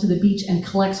who goes to the beach and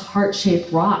collects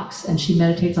heart-shaped rocks, and she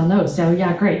meditates on those. So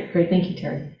yeah, great, thank you,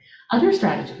 Terry. Other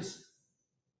strategies?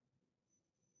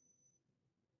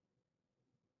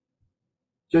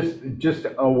 Just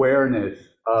awareness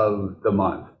of the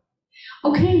month.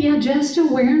 Okay, yeah, just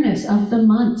awareness of the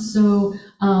month. So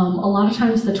a lot of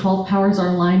times the 12 powers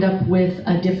are lined up with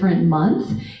a different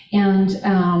month.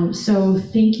 And so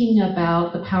thinking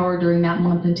about the power during that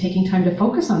month and taking time to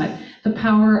focus on it. The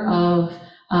power of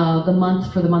the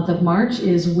month for the month of March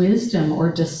is wisdom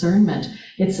or discernment.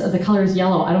 It's the color is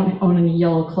yellow. I don't own any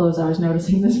yellow clothes, I was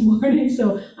noticing this morning,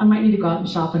 so I might need to go out and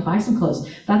shop and buy some clothes.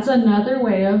 That's another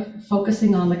way of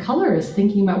focusing on the color, is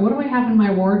thinking about what do I have in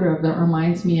my wardrobe that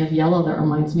reminds me of yellow, that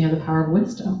reminds me of the power of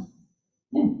wisdom.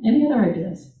 Yeah, any other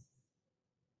ideas?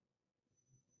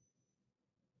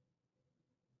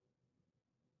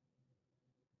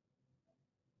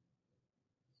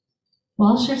 Well,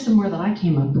 I'll share some more that I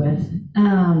came up with.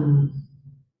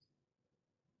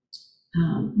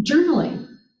 Journaling.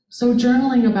 So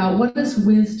journaling about what does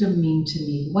wisdom mean to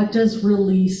me? What does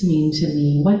release mean to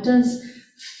me? What does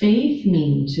faith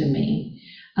mean to me?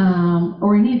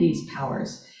 Or any of these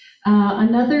powers.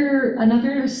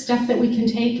 Another step that we can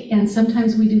take, and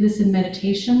sometimes we do this in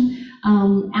meditation,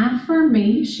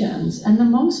 affirmations. And the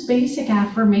most basic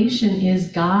affirmation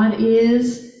is God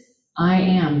is, I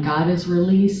am. God is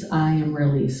release, I am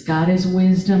release. God is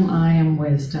wisdom, I am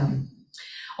wisdom.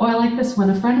 Oh, I like this one.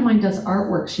 A friend of mine does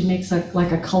artwork. She makes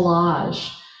like a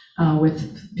collage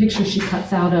with pictures she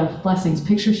cuts out of blessings,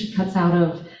 pictures she cuts out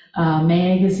of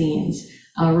magazines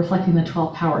reflecting the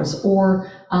 12 powers, or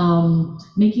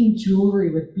making jewelry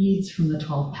with beads from the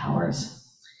 12 powers.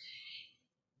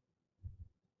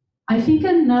 I think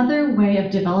another way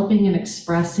of developing and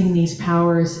expressing these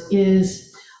powers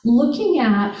is looking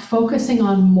at focusing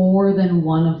on more than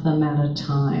one of them at a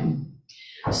time.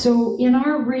 So in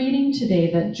our reading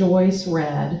today that Joyce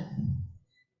read,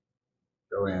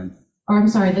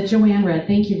 that Joanne read,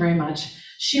 thank you very much.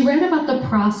 She read about the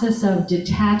process of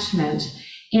detachment.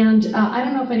 And I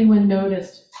don't know if anyone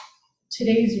noticed,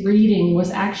 today's reading was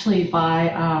actually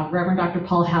by Reverend Dr.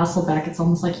 Paul Hasselbeck. It's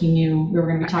almost like he knew we were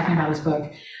going to be talking about his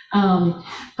book.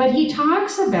 But he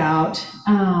talks about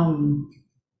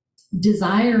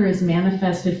desire is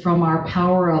manifested from our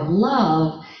power of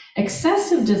love.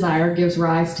 Excessive desire gives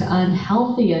rise to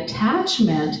unhealthy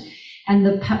attachment, and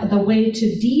the way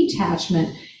to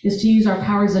detachment is to use our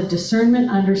powers of discernment,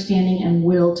 understanding, and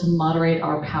will to moderate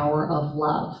our power of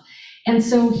love. And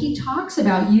so he talks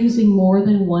about using more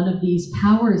than one of these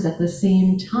powers at the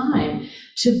same time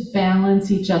to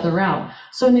balance each other out.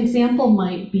 So an example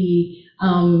might be,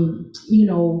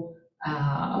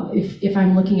 if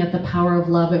I'm looking at the power of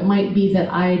love, it might be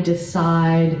that I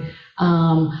decide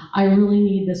I really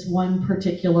need this one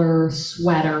particular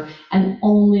sweater, and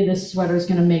only this sweater is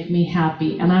going to make me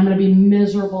happy, and I'm going to be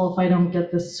miserable if I don't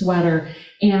get this sweater,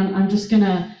 and I'm just going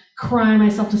to cry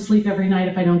myself to sleep every night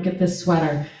if I don't get this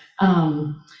sweater.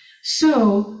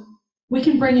 So we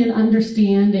can bring in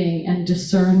understanding and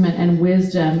discernment and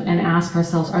wisdom and ask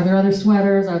ourselves, are there other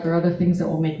sweaters? Are there other things that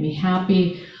will make me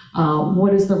happy?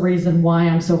 What is the reason why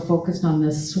I'm so focused on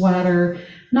this sweater?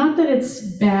 Not that it's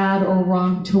bad or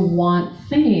wrong to want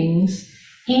things.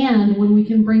 And when we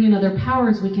can bring in other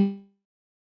powers, we can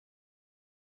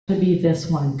be this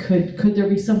one. Could there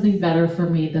be something better for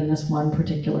me than this one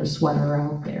particular sweater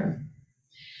out there?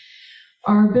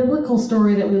 Our biblical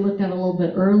story that we looked at a little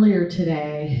bit earlier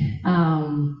today,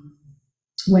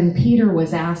 when Peter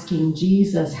was asking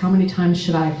Jesus, how many times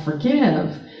should I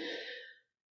forgive?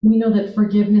 We know that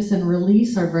forgiveness and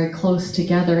release are very close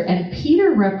together, and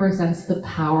Peter represents the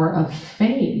power of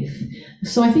faith.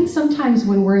 So I think sometimes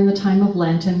when we're in the time of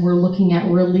Lent and we're looking at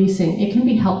releasing, it can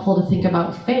be helpful to think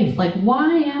about faith. Like,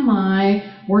 why am I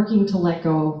working to let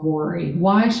go of worry?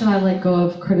 Why should I let go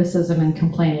of criticism and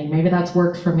complaining? Maybe that's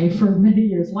worked for me for many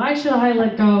years. Why should I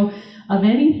let go of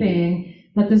anything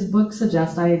that this book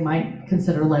suggests I might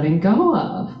consider letting go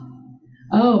of?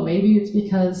 Oh, maybe it's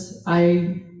because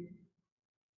I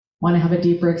want to have a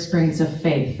deeper experience of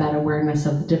faith, that awareness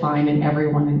of the divine in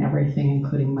everyone and everything,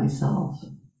 including myself.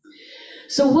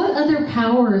 So what other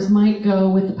powers might go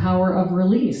with the power of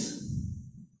release?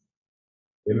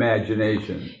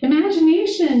 Imagination.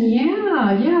 Imagination,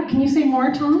 yeah. Can you say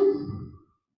more, Tom?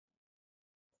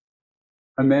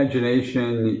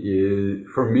 Imagination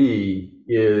for me,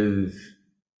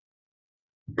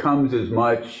 comes as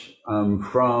much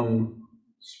from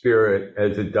spirit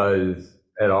as it does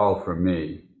at all from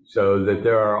me. So that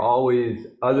there are always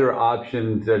other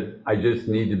options that I just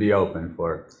need to be open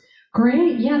for.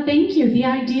 Great, yeah, thank you. The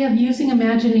idea of using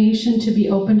imagination to be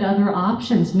open to other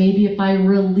options. Maybe if I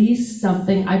release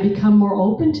something, I become more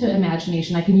open to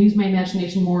imagination. I can use my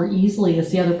imagination more easily to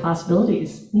see other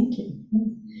possibilities. Thank you.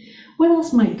 What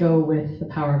else might go with the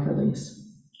power of release?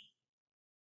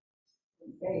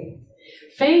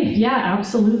 Faith, yeah,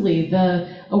 absolutely. The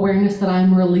awareness that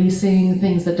I'm releasing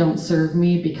things that don't serve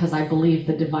me because I believe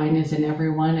the divine is in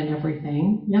everyone and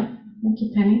everything. Yep, thank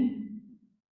you, Penny.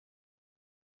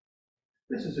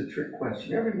 This is a trick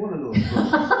question. Every one of those.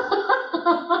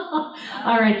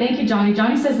 All right, thank you, Johnny.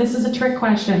 Johnny says this is a trick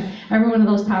question. Every one of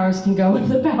those powers can go with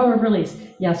the power of release.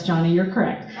 Yes, Johnny, you're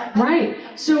correct. Right.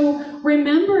 So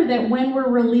remember that when we're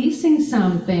releasing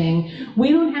something,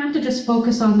 we don't have to just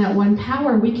focus on that one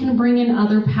power. We can bring in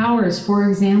other powers. For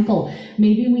example,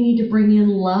 maybe we need to bring in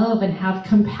love and have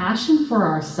compassion for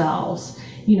ourselves,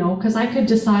 because I could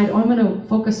decide, I'm going to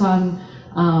focus on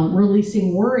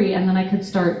releasing worry, and then I could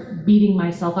start beating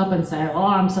myself up and say, oh,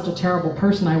 I'm such a terrible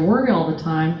person, I worry all the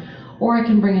time. Or I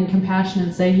can bring in compassion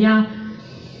and say, yeah,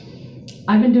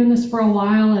 I've been doing this for a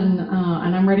while, and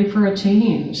I'm ready for a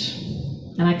change,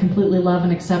 and I completely love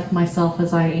and accept myself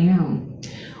as I am.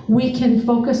 We can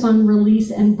focus on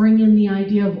release and bring in the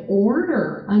idea of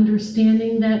order,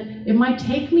 understanding that it might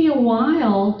take me a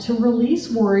while to release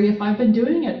worry if I've been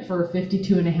doing it for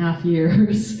 52 and a half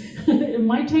years. It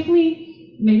might take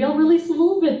me, maybe I'll release a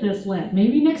little bit this Lent.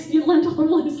 Maybe next Lent I'll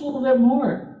release a little bit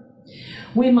more.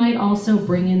 We might also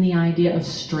bring in the idea of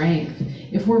strength.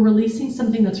 If we're releasing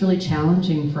something that's really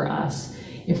challenging for us,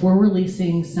 if we're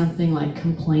releasing something like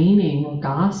complaining or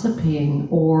gossiping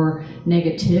or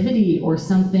negativity or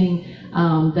something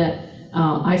that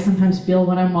I sometimes feel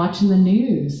when I'm watching the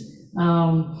news.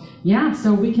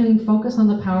 So we can focus on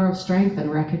the power of strength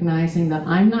and recognizing that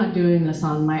I'm not doing this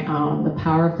on my own. The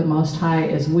power of the Most High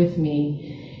is with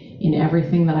me in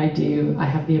everything that I do. I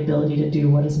have the ability to do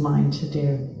what is mine to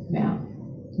do. Yeah.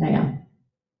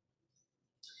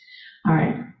 All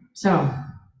right, so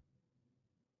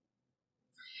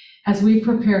as we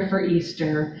prepare for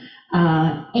Easter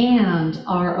and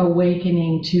our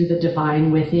awakening to the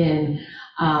divine within,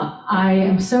 I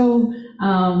am so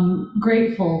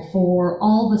grateful for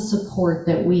all the support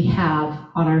that we have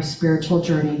on our spiritual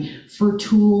journey, for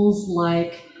tools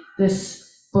like this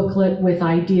booklet with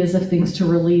ideas of things to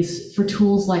release, for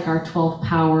tools like our 12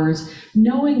 powers,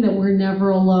 knowing that we're never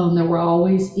alone, that we're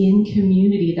always in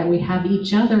community, that we have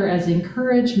each other as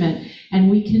encouragement,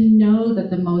 and we can know that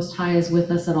the Most High is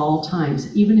with us at all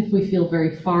times, even if we feel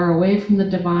very far away from the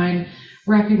divine,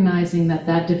 recognizing that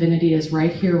that divinity is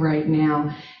right here, right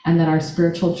now, and that our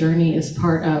spiritual journey is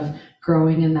part of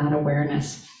growing in that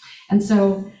awareness. And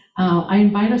so I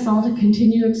invite us all to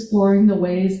continue exploring the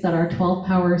ways that our 12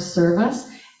 powers serve us,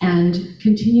 and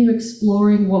continue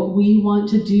exploring what we want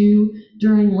to do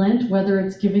during Lent, whether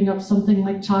it's giving up something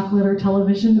like chocolate or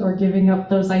television or giving up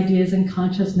those ideas and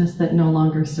consciousness that no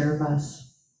longer serve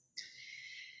us.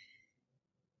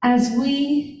 As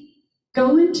we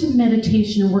go into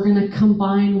meditation, we're going to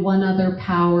combine one other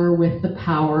power with the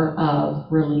power of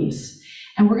release.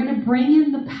 And we're going to bring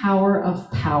in the power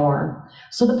of power.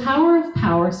 So the power of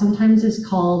power sometimes is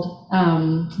called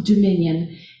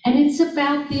dominion. And it's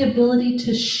about the ability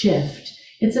to shift.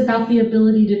 It's about the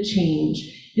ability to change.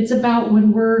 It's about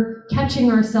when we're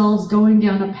catching ourselves going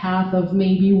down a path of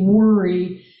maybe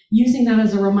worry, using that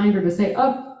as a reminder to say,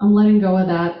 oh, I'm letting go of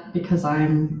that because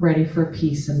I'm ready for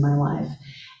peace in my life.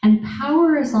 And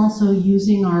power is also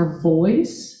using our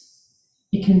voice.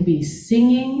 It can be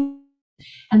singing.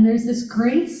 And there's this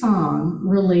great song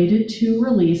related to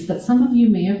release that some of you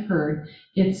may have heard.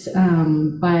 It's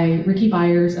by Ricky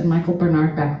Byers and Michael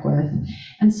Bernard Beckwith.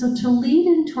 And so to lead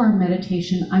into our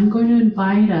meditation, I'm going to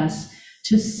invite us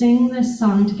to sing this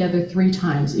song together 3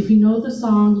 times. If you know the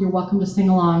song, you're welcome to sing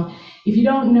along. If you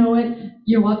don't know it,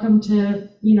 you're welcome to,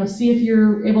 see if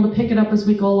you're able to pick it up as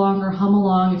we go along or hum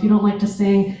along. If you don't like to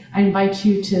sing, I invite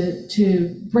you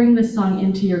to bring this song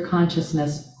into your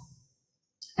consciousness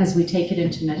as we take it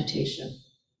into meditation.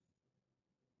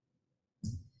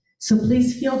 So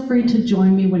please feel free to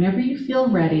join me whenever you feel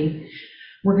ready.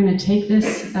 We're going to take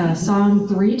this song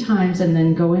 3 times and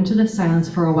then go into the silence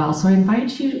for a while. So I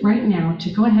invite you right now to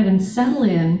go ahead and settle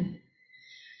in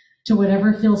to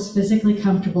whatever feels physically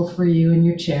comfortable for you in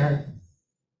your chair.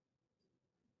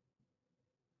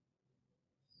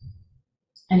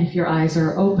 And if your eyes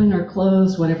are open or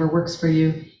closed, whatever works for you.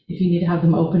 If you need to have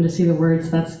them open to see the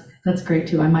words, that's great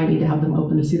too. I might need to have them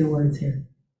open to see the words here.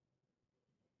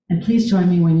 And please join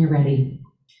me when you're ready.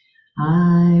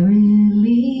 I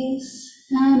release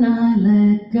and I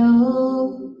let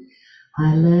go.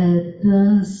 I let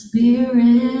the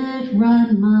Spirit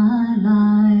run my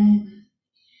life.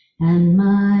 And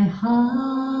my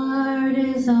heart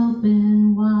is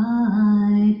open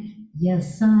wide.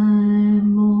 Yes,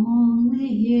 I'm only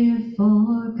here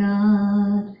for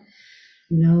God.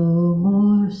 No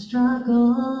more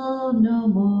struggle, no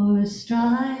more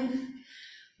strife.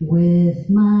 With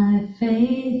my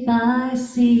faith I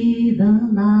see the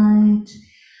light.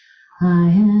 I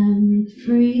am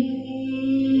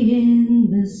free in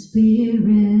the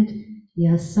Spirit.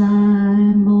 Yes,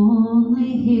 I'm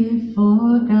only here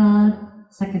for God.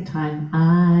 Second time.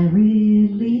 I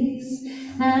release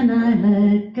and I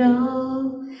let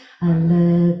go. I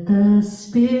let the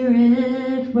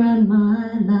Spirit run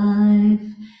my life.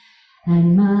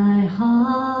 And my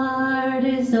heart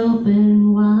is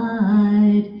open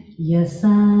wide. Yes,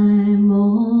 I'm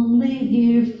only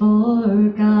here for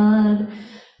God.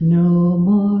 No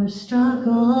more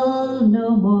struggle,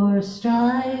 no more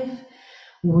strife.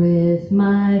 With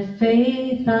my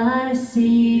faith I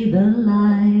see the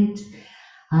light.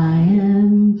 I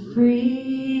am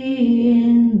free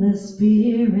in the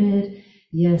Spirit.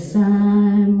 Yes,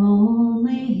 I'm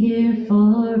only here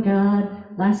for God.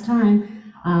 Last time.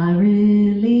 I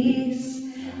release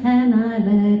and I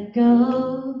let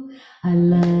go. I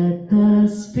let the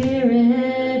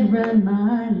Spirit run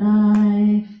my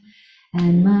life,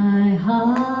 and my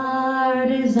heart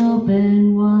is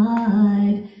open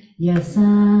wide. Yes,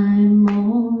 I'm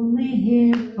only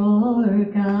here for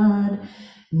God.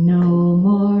 No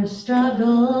more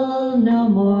struggle, no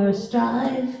more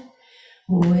strife.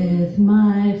 With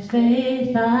my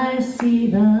faith I see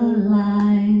the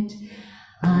light.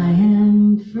 I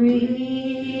am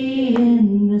free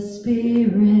in the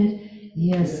Spirit.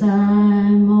 Yes,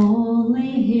 I'm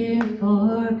only here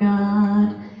for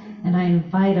God. And I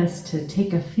invite us to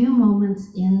take a few moments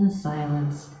in the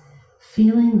silence,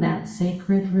 feeling that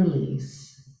sacred release.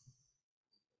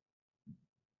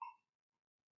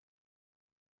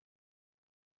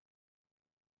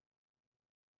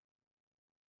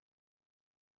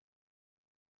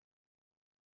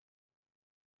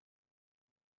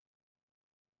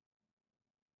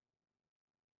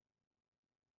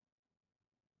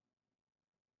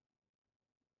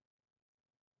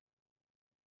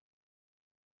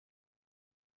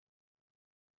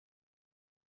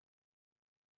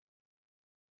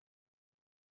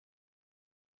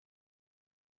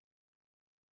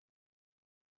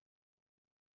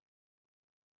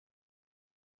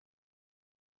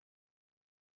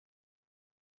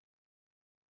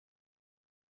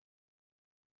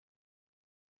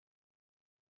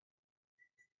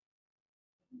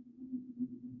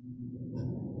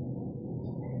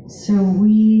 So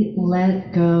we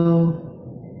let go.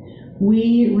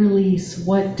 We release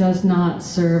what does not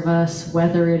serve us,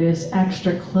 whether it is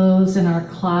extra clothes in our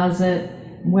closet,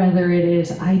 whether it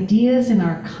is ideas in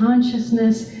our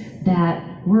consciousness that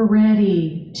we're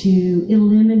ready to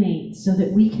eliminate so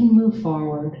that we can move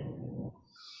forward.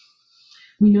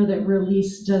 We know that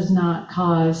release does not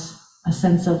cause a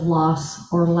sense of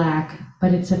loss or lack,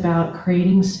 but it's about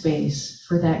creating space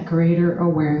for that greater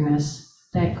awareness,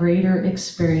 that greater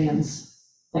experience,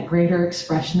 that greater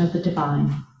expression of the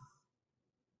divine.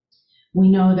 We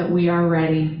know that we are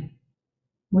ready.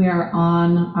 We are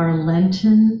on our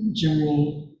Lenten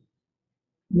journey.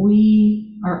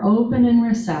 We are open and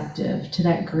receptive to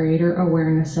that greater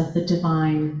awareness of the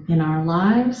divine in our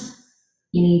lives,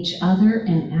 in each other,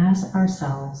 and as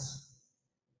ourselves.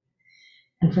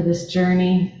 And for this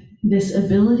journey, this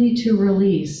ability to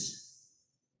release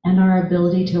and our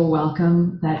ability to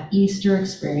welcome that Easter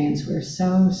experience, we're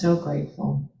so, so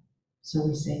grateful. So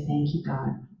we say, thank you,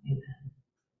 God. Amen.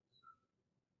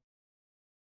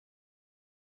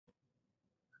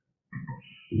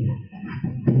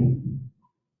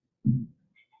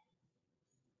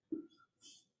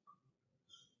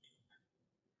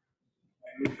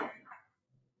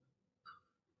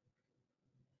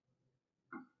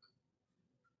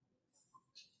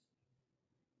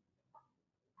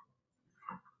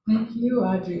 Thank you,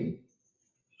 Audrey.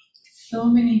 So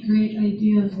many great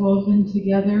ideas woven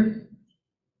together.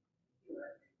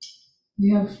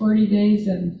 You have 40 days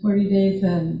and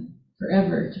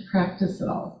forever to practice it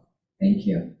all. Thank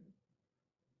you.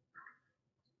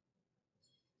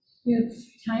 It's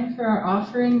time for our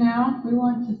offering now. We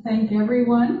want to thank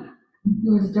everyone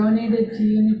who has donated to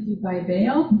Unity by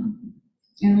Bail,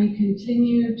 and we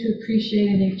continue to appreciate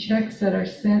any checks that are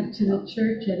sent to the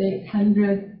church at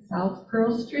 800 South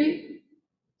Pearl Street,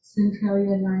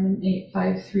 Centralia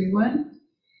 98531.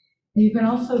 You can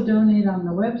also donate on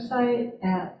the website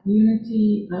at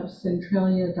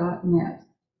unityofcentralia.net.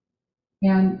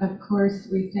 And of course,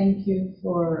 we thank you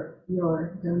for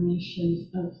your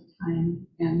donations of time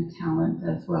and talent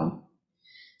as well.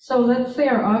 So let's say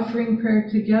our offering prayer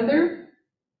together.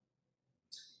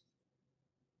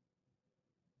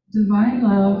 Divine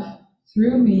love,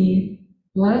 through me,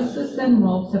 blesses and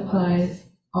multiplies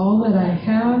all that I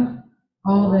have,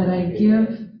 all that I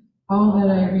give, all that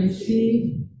I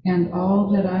receive, and all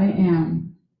that I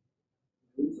am.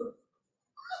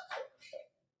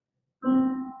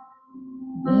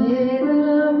 May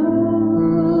the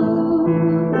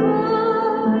moon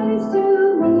rise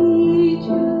to meet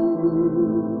you.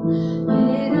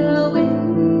 May the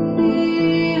wind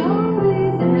be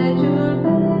always at your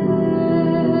back.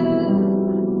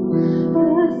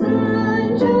 The sun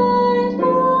shines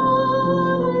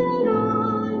falling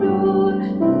on your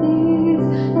face.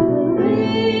 The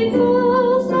rain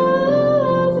falls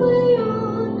softly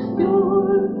on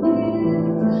your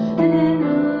face. And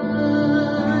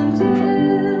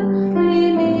until we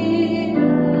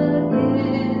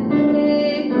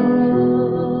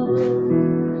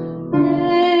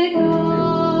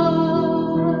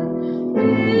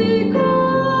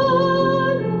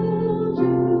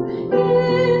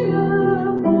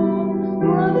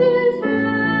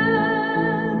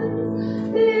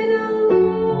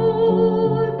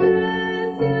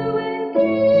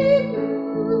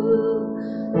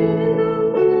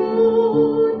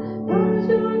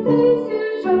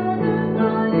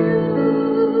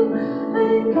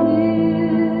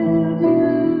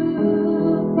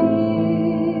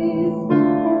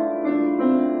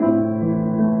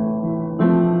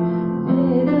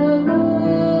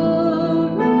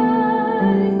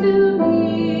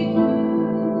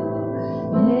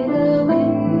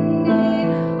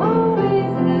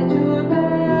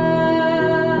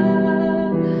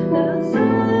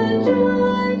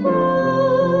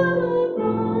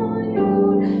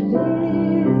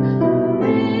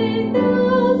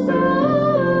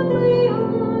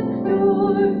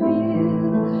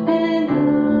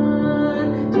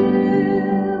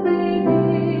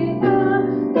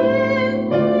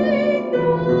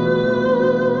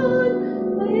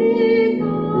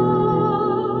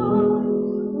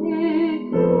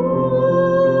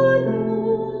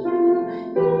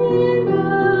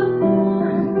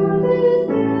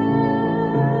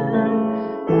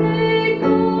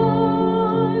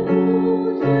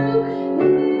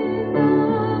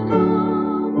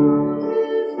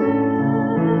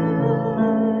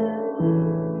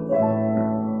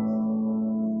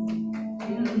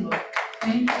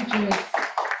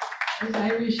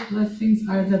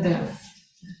the best.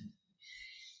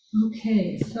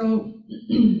 Okay, so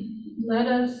let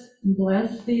us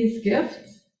bless these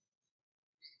gifts.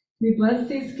 We bless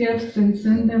these gifts and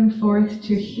send them forth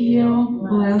to heal,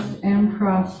 bless, and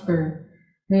prosper.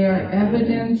 They are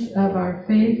evidence of our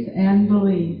faith and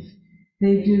belief.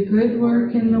 They do good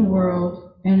work in the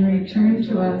world and return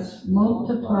to us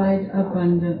multiplied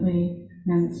abundantly,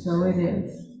 and so it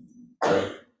is.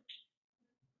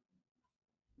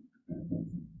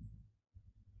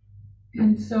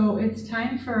 And so it's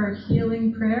time for our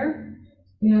healing prayer.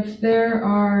 If there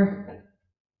are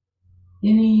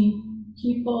any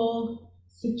people,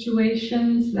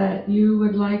 situations that you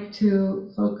would like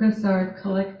to focus our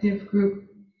collective group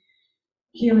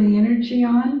healing energy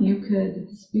on, you could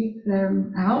speak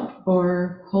them out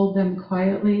or hold them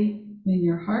quietly in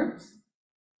your hearts.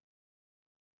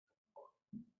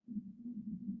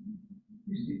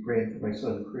 Used to be praying for my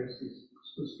son Chris. He's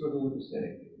still struggling with his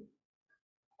headache.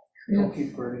 Don't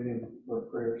keep burning him for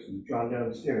prayers and John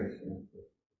downstairs.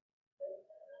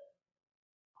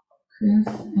 Chris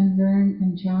and Vern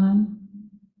and John.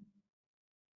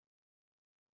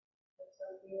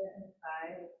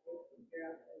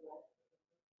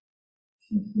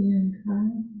 Sophia and Kai.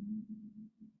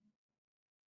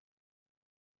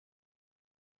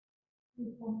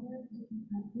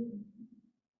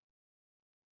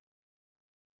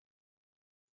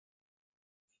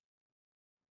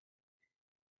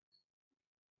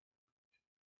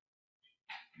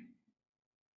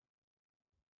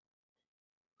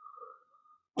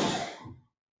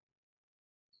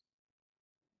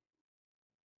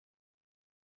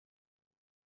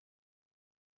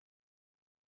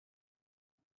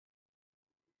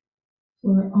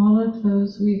 For all of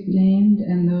those we've named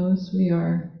and those we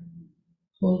are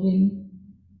holding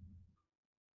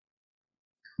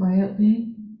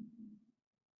quietly,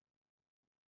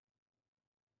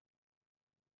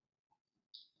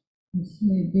 we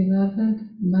say, beloved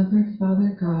Mother,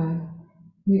 Father, God,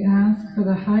 we ask for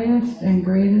the highest and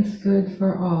greatest good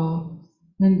for all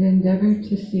and endeavor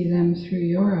to see them through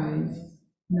your eyes,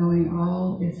 knowing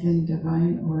all is in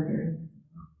divine order.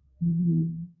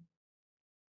 Amen.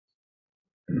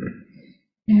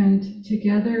 And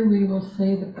together we will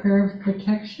say the prayer of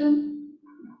protection.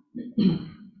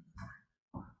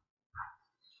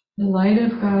 The light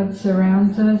of God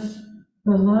surrounds us.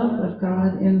 The love of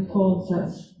God enfolds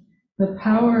us. The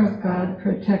power of God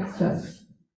protects us.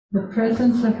 The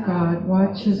presence of God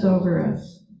watches over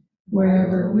us.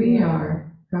 Wherever we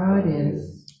are, God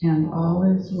is, and all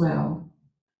is well.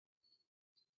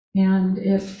 And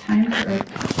it's time for a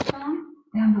touch song.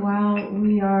 And while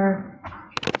we are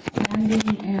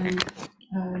standing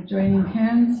and joining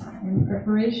hands in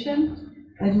preparation,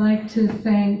 I'd like to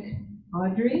thank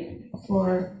Audrey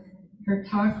for her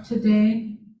talk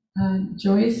today,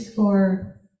 Joyce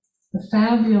for the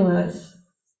fabulous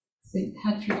St.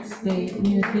 Patrick's Day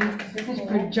music,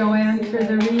 for Joanne for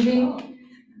the reading,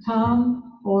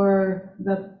 Tom for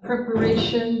the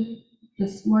preparation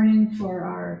this morning for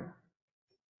our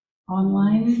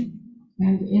online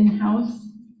and in-house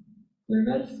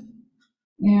service.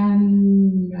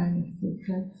 And I think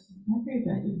that's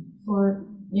everybody. For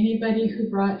anybody who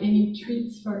brought any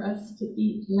treats for us to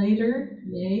eat later,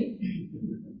 yay.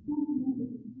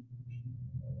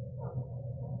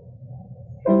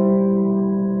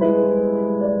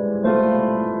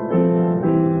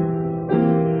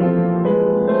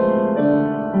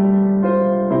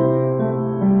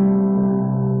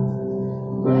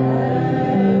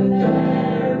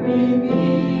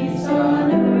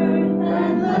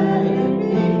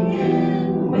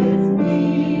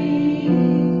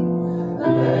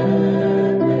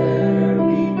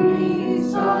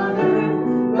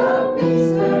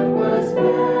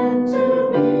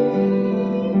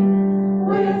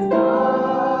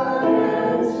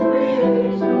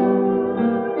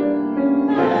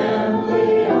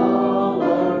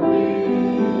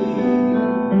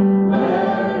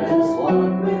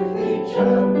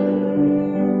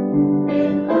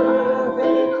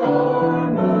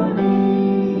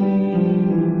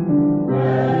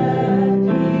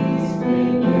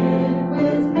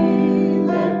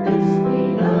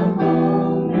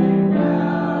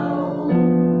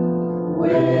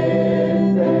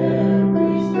 With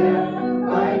every step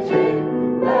I take,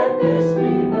 let this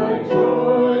be